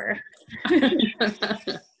 I'm sure.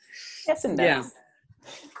 Yes, and does. Yeah.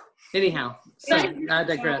 Anyhow, so I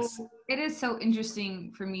digress. It is so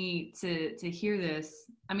interesting for me to hear this.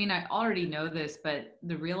 I mean, I already know this, but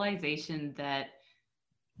the realization that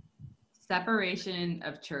separation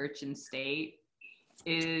of church and state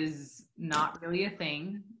is not really a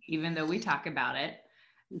thing, even though we talk about it.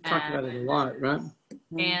 We talk about it a lot, right?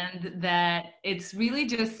 And that it's really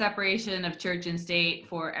just separation of church and state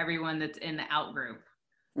for everyone that's in the out group.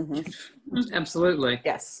 Mm-hmm. Absolutely.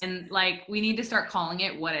 Yes. And like, we need to start calling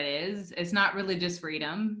it what it is. It's not religious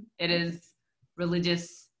freedom. It is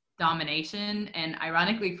religious domination. And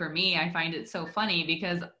ironically for me, I find it so funny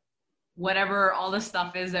because whatever all the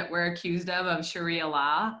stuff is that we're accused of Sharia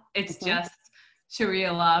law, it's just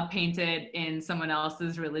Sharia law painted in someone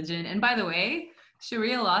else's religion. And by the way,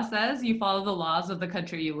 Sharia law says you follow the laws of the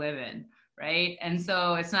country you live in, right? And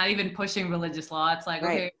so it's not even pushing religious law. It's like,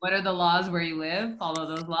 okay, what are the laws where you live? Follow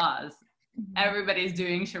those laws. Everybody's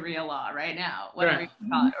doing Sharia law right now, whatever you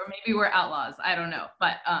call it. Or maybe we're outlaws. I don't know.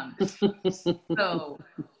 But so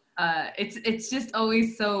it's just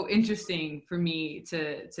always so interesting for me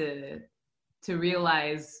to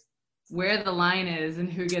realize where the line is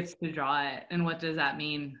and who gets to draw it and what does that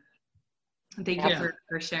mean. Thank you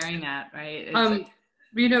for sharing that, right?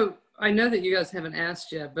 I know that you guys haven't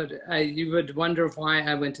asked yet, but you would wonder why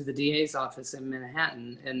I went to the DA's office in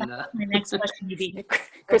Manhattan. And my next question would be,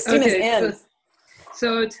 Christina's in.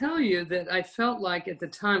 So I'll tell you that I felt like at the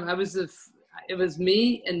time it was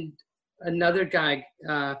me and another guy.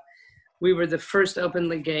 We were the first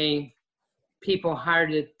openly gay people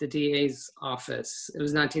hired at the DA's office. It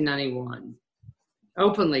was 1991.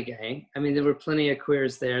 Openly gay. I mean, there were plenty of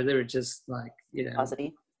queers there. They were just like,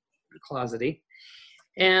 closety.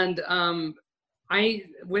 And I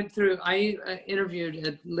interviewed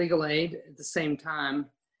at Legal Aid at the same time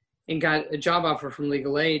and got a job offer from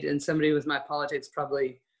Legal Aid, and somebody with my politics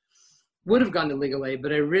probably would have gone to Legal Aid,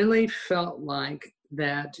 but I really felt like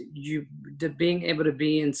that being able to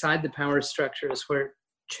be inside the power structures where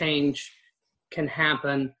change can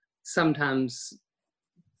happen sometimes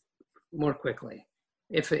more quickly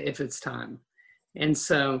if it's time. And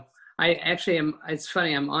so I actually am, it's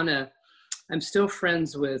funny, I'm still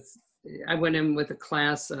friends with, I went in with a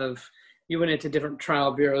class of, you went into different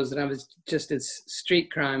trial bureaus, and I was just at street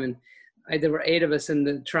crime, and there were 8 of us in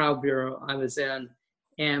the trial bureau I was in,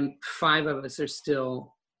 and 5 of us are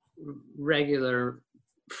still regular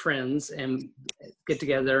friends and get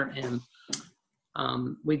together. And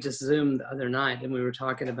we just Zoomed the other night, and we were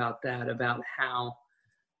talking about that, about how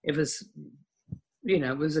it was,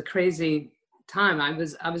 it was a crazy time. I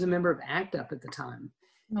was a member of ACT UP at the time.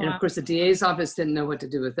 And of course, the DA's office didn't know what to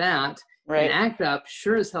do with that. Right. And ACT UP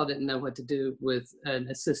sure as hell didn't know what to do with an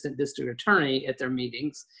assistant district attorney at their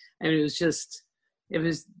meetings. And it was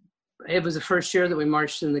the first year that we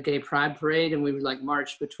marched in the Gay Pride Parade, and we would like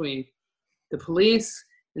march between the police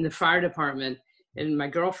and the fire department. And my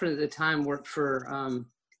girlfriend at the time worked for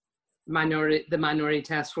the Minority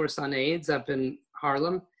Task Force on AIDS up in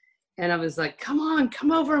Harlem. And I was like, come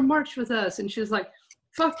over and march with us. And she was like,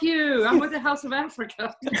 fuck you, I'm with the House of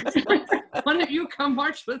Africa. Why don't you come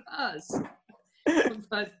march with us?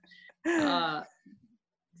 But, there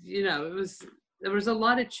was a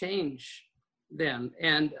lot of change then.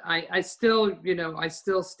 And I still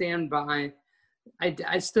stand by,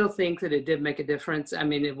 I still think that it did make a difference. I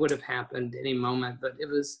mean, it would have happened any moment, but it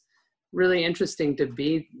was really interesting to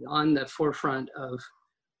be on the forefront of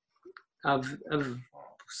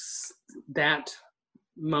that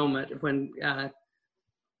moment when,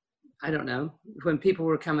 I don't know, when people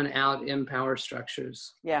were coming out in power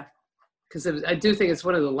structures. Yeah. Because I do think it's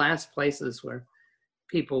one of the last places where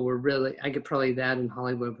people were really, I could probably that in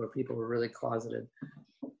Hollywood where people were really closeted.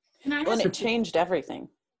 And it changed everything.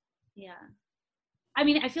 Yeah. I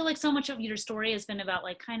mean, I feel like so much of your story has been about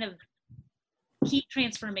like kind of key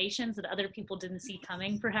transformations that other people didn't see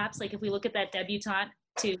coming, perhaps. Like if we look at that debutante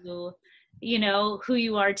to, who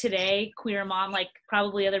you are today, queer mom, like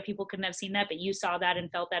probably other people couldn't have seen that, but you saw that and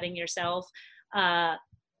felt that in yourself.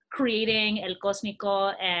 Creating El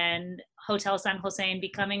Cosmico and Hotel San Jose and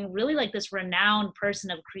becoming really like this renowned person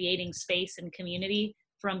of creating space and community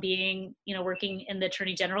from being, working in the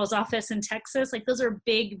Attorney General's office in Texas. Like those are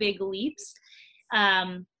big, big leaps.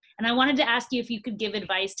 And I wanted to ask you if you could give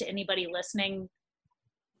advice to anybody listening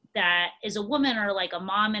that is a woman or like a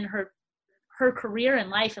mom in her career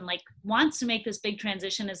in life and like wants to make this big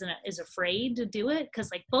transition, is afraid to do it,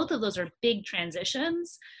 because like both of those are big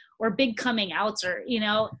transitions or big coming outs, or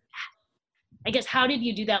I guess how did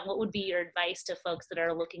you do that? What would be your advice to folks that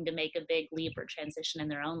are looking to make a big leap or transition in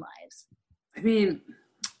their own lives? I mean,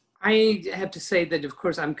 I have to say that of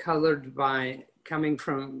course I'm colored by coming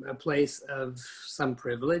from a place of some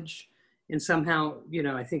privilege, and somehow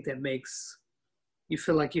I think that makes you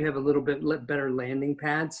feel like you have a little bit better landing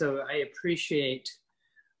pad. So I appreciate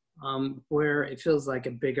where it feels like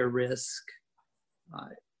a bigger risk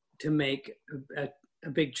to make a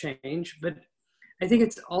big change. But I think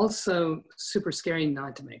it's also super scary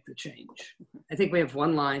not to make the change. I think we have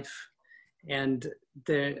one life, and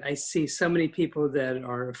I see so many people that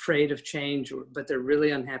are afraid of change, but they're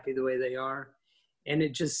really unhappy the way they are. And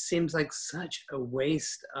it just seems like such a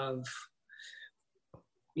waste of,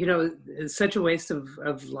 it's such a waste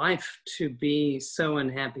of life to be so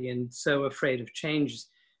unhappy and so afraid of change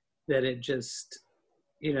that it just,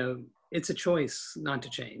 it's a choice not to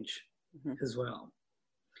change as well.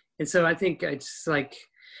 And so I think it's like,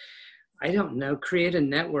 I don't know, create a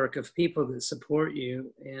network of people that support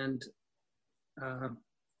you and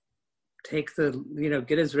take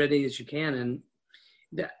get as ready as you can.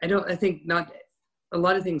 And I think not, a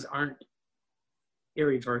lot of things aren't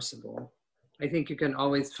irreversible. I think you can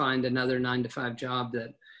always find another 9-to-5 job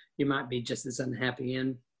that you might be just as unhappy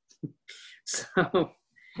in. So,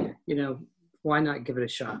 why not give it a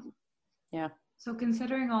shot? Yeah. So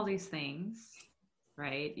considering all these things,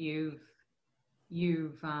 right? You've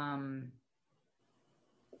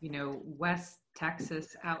West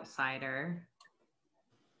Texas outsider,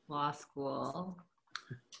 law school,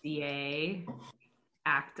 DA,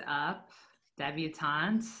 ACT UP,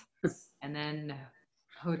 debutante, and then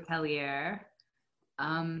hotelier.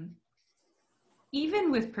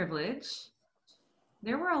 Even with privilege,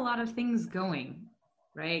 there were a lot of things going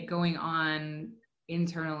on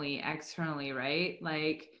internally, externally, right?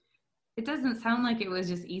 Like, it doesn't sound like it was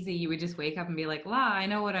just easy. You would just wake up and be like, "La, I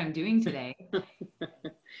know what I'm doing today."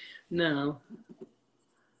 No.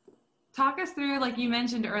 Talk us through, like you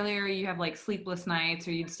mentioned earlier, you have like sleepless nights,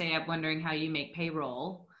 or you'd stay up wondering how you make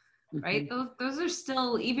payroll, right? Those are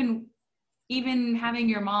still, even having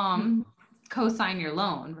your mom co-sign your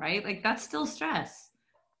loan, right? Like, that's still stress,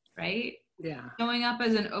 right? Yeah. Showing up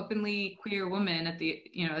as an openly queer woman at the,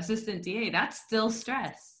 assistant DA, that's still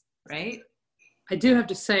stress, right? I do have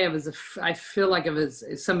to say, I feel like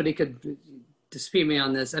if somebody could dispute me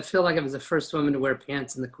on this, I feel like I was the first woman to wear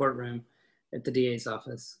pants in the courtroom at the DA's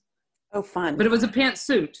office. Oh, fun. But it was a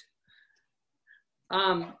pantsuit.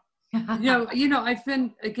 I've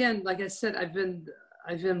been, again, like I said, I've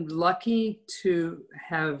been lucky to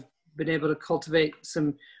have been able to cultivate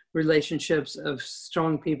some relationships of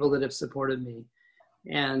strong people that have supported me.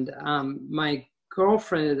 And my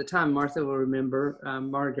girlfriend at the time, Martha will remember,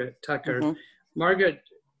 Margaret Tucker. Mm-hmm. Margaret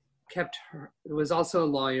was also a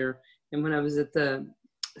lawyer. And when I was at the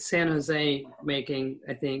San Jose making,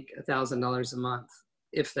 I think, $1,000 a month,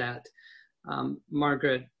 if that,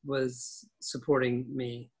 Margaret was supporting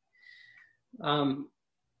me. I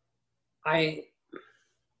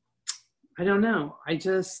don't know. I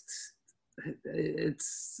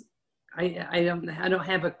don't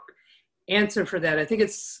have a answer for that. I think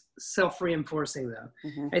it's self-reinforcing though.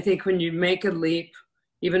 Mm-hmm. I think when you make a leap,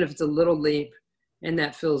 even if it's a little leap, and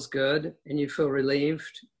that feels good, and you feel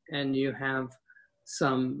relieved, and you have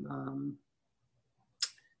some,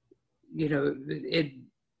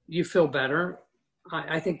 you feel better.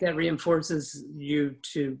 I think that reinforces you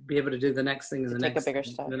to be able to do the next thing and take a bigger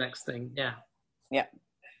step. The next thing. Yeah. Yeah.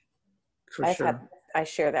 For sure. I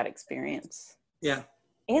share that experience. Yeah.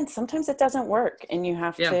 And sometimes it doesn't work and you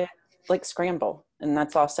have to like scramble, and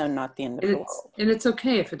that's also not the end of the world. And it's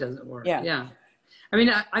okay if it doesn't work. Yeah. I mean,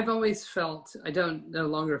 I've always felt, I don't no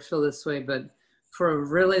longer feel this way, but for a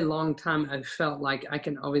really long time, I've felt like I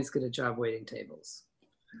can always get a job waiting tables.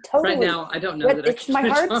 Totally. Right now, I don't know but that it's I can my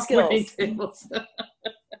get a hard job skills. waiting tables.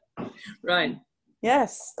 Right.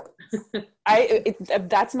 Yes.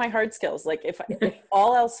 That's my hard skills. Like if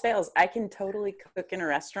all else fails, I can totally cook in a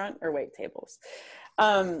restaurant or wait tables.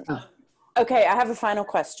 Okay. I have a final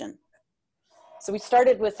question. So we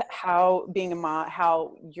started with how being a mom,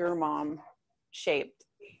 how your mom shaped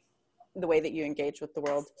the way that you engage with the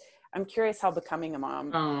world. I'm curious how becoming a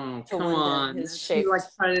mom to Linda has shaped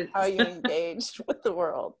how you engage with the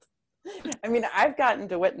world. I mean, I've gotten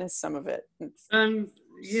to witness some of it.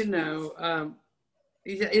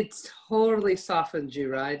 It's totally softened you,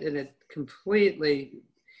 right? And it completely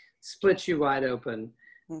splits you wide open.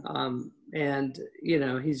 And,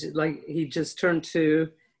 he just turned 2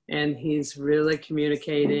 and he's really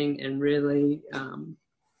communicating and really,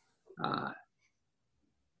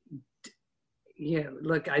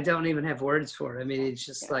 look, I don't even have words for it. I mean, it's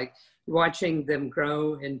just like watching them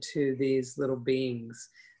grow into these little beings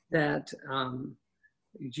that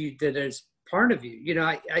that is part of you.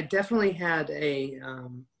 I definitely had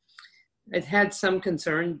I'd had some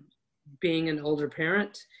concern being an older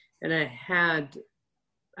parent, and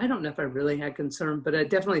I don't know if I really had concern, but I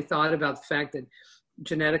definitely thought about the fact that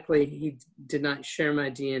genetically he did not share my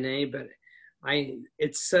DNA, but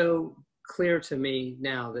it's so clear to me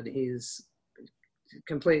now that he's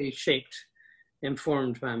completely shaped and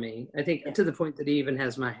formed by me. I think to the point that he even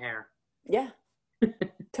has my hair. Yeah,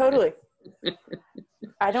 totally.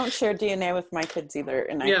 I don't share DNA with my kids either,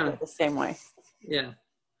 and I feel the same way. Yeah.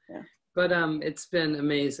 But it's been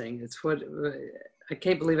amazing. It's I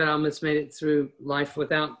can't believe I almost made it through life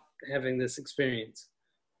without having this experience.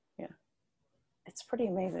 Yeah, it's pretty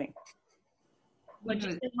amazing. What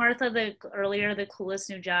you said, Martha, earlier, the coolest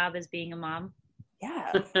new job is being a mom.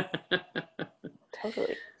 Yeah.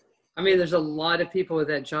 Totally. I mean, there's a lot of people with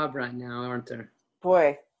that job right now, aren't there?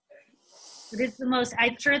 Boy. But it's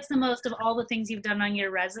I'm sure it's the most of all the things you've done on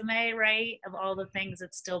your resume, right? Of all the things,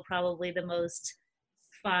 it's still probably the most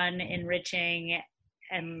fun, enriching,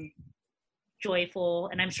 and joyful.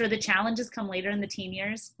 And I'm sure the challenges come later in the teen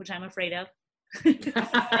years, which I'm afraid of.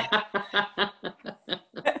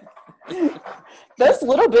 Those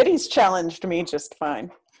little bitties challenged me just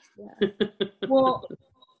fine. Yeah. Well,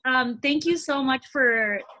 thank you so much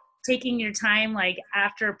for taking your time, like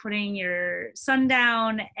after putting your son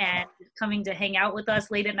down and coming to hang out with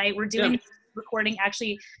us late at night. We're doing recording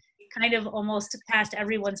actually kind of almost past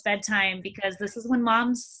everyone's bedtime because this is when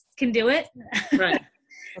moms can do it. Right.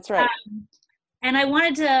 That's right. And I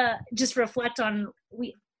wanted to just reflect on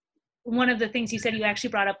one of the things you said, you actually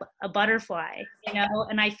brought up a butterfly, you know,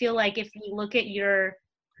 and I feel like if you look at your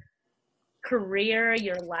career,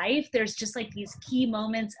 your life, there's just like these key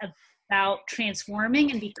moments about transforming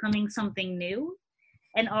and becoming something new.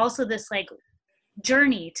 And also this like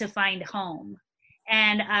journey to find home.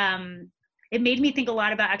 And it made me think a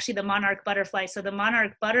lot about actually the monarch butterfly. So the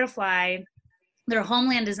monarch butterfly, their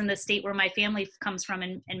homeland is in the state where my family comes from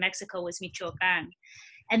in Mexico, was Michoacan.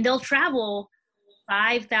 And they'll travel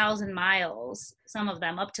 5,000 miles, some of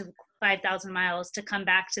them up to 5,000 miles, to come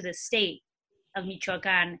back to the state of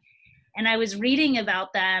Michoacan. And I was reading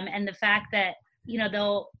about them and the fact that, you know,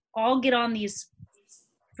 they'll all get on these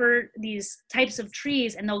types of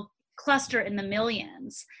trees and they'll cluster in the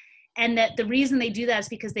millions. And that the reason they do that is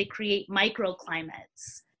because they create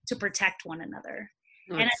microclimates to protect one another.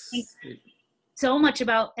 And I think so much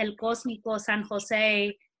about El Cosmico San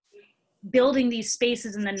Jose building these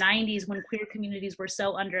spaces in the 90s when queer communities were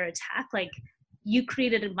so under attack, like you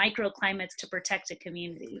created microclimates to protect a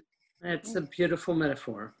community. That's a beautiful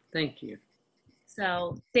metaphor. Thank you.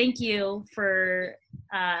 So thank you for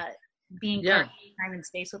being part of time and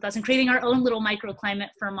space with us and creating our own little microclimate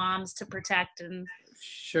for moms to protect. And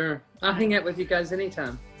sure, I'll hang out with you guys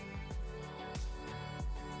anytime.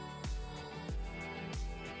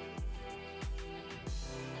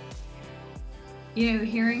 You know,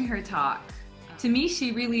 hearing her talk, to me,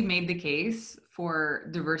 she really made the case for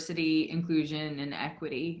diversity, inclusion, and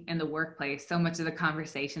equity in the workplace. So much of the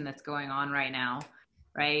conversation that's going on right now,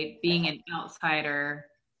 right? Being an outsider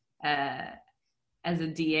as a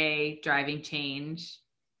DA driving change,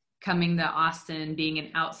 coming to Austin, being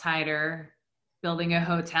an outsider, building a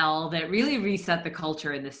hotel that really reset the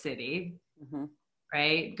culture in the city,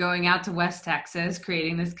 right? Going out to West Texas,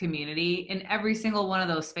 creating this community in every single one of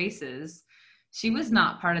those spaces. She was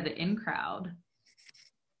not part of the in crowd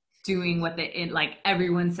doing what like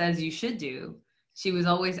everyone says you should do. She was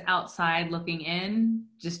always outside looking in,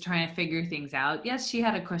 just trying to figure things out. Yes, she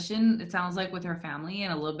had a cushion, it sounds like, with her family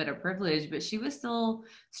and a little bit of privilege, but she was still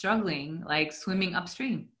struggling, like swimming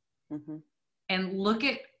upstream. And look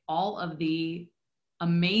at all of the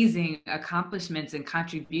amazing accomplishments and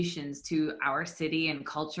contributions to our city and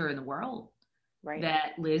culture in the world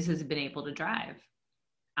that Liz has been able to drive.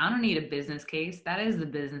 I don't need a business case. That is the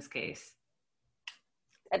business case.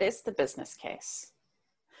 That is the business case.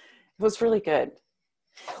 It was really good.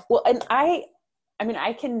 Well, and I mean,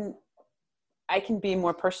 I can be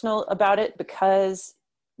more personal about it because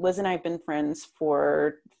Liz and I have been friends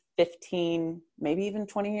for 15, maybe even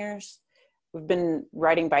 20 years. We've been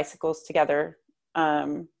riding bicycles together.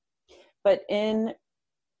 But in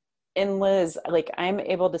Liz, like, I'm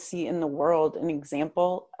able to see in the world an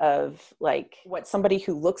example of like what somebody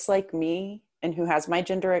who looks like me and who has my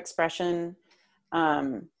gender expression,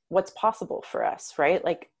 what's possible for us, right?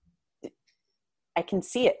 Like, I can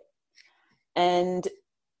see it. And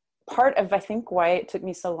part of, I think, why it took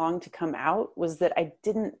me so long to come out was that I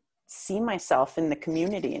didn't see myself in the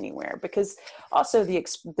community anywhere, because also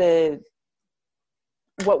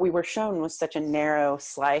what we were shown was such a narrow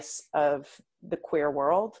slice of the queer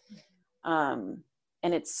world. And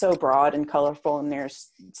it's so broad and colorful, and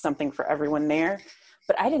there's something for everyone there.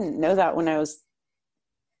 But I didn't know that when I was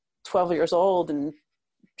 12 years old and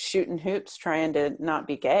shooting hoops trying to not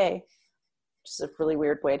be gay. Which is a really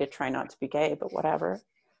weird way to try not to be gay, but whatever.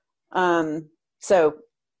 So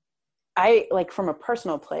I, like, from a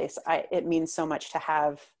personal place, it means so much to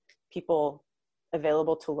have people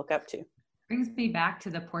available to look up to. Brings me back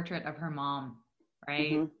to the portrait of her mom,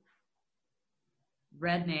 right?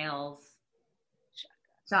 Red nails,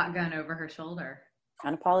 shotgun over her shoulder.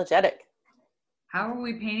 Unapologetic. How are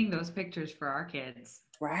we painting those pictures for our kids?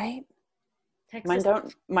 Right?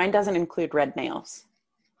 Texas. Mine doesn't include red nails.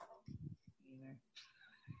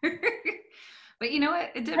 But you know what?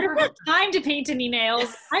 It did. I don't have time to paint any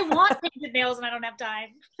nails. I want painted nails and I don't have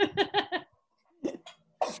time.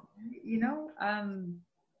 You know,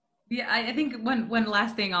 yeah, I think one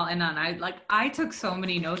last thing I'll end on. I took so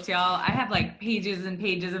many notes, y'all. I have like pages and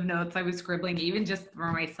pages of notes I was scribbling, even just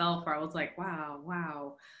for myself, where I was like,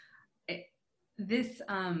 wow.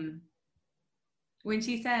 When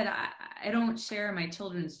she said, I don't share my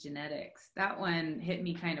children's genetics, that one hit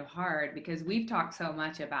me kind of hard, because we've talked so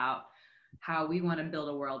much about how we want to build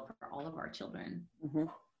a world for all of our children.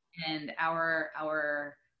 And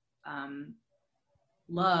our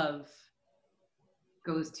love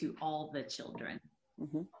goes to all the children,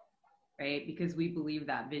 right? Because we believe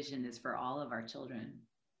that vision is for all of our children.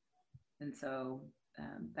 And so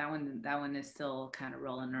that one is still kind of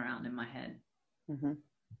rolling around in my head.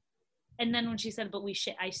 And then when she said, but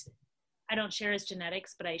I don't share his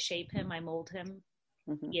genetics, but I shape him, I mold him.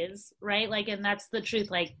 Mm-hmm. He is, right? Like, and that's the truth.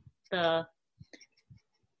 Like, the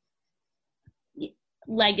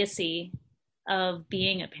legacy of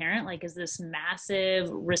being a parent, like, is this massive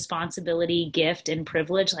responsibility, gift, and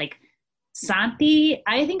privilege. Like, Santi,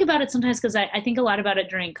 I think about it sometimes because I think a lot about it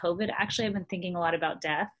during COVID. Actually, I've been thinking a lot about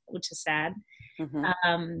death, which is sad.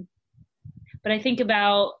 Mm-hmm. But I think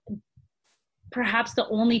about perhaps the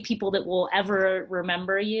only people that will ever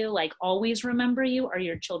remember you, like always remember you, are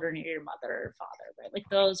your children or your mother or father, right? Like,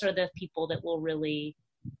 those are the people that will really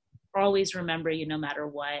always remember you, no matter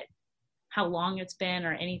what, how long it's been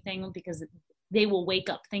or anything, because they will wake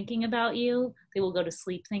up thinking about you. They will go to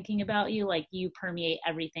sleep thinking about you. Like, you permeate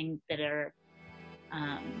everything that are,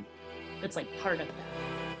 that's like part of them.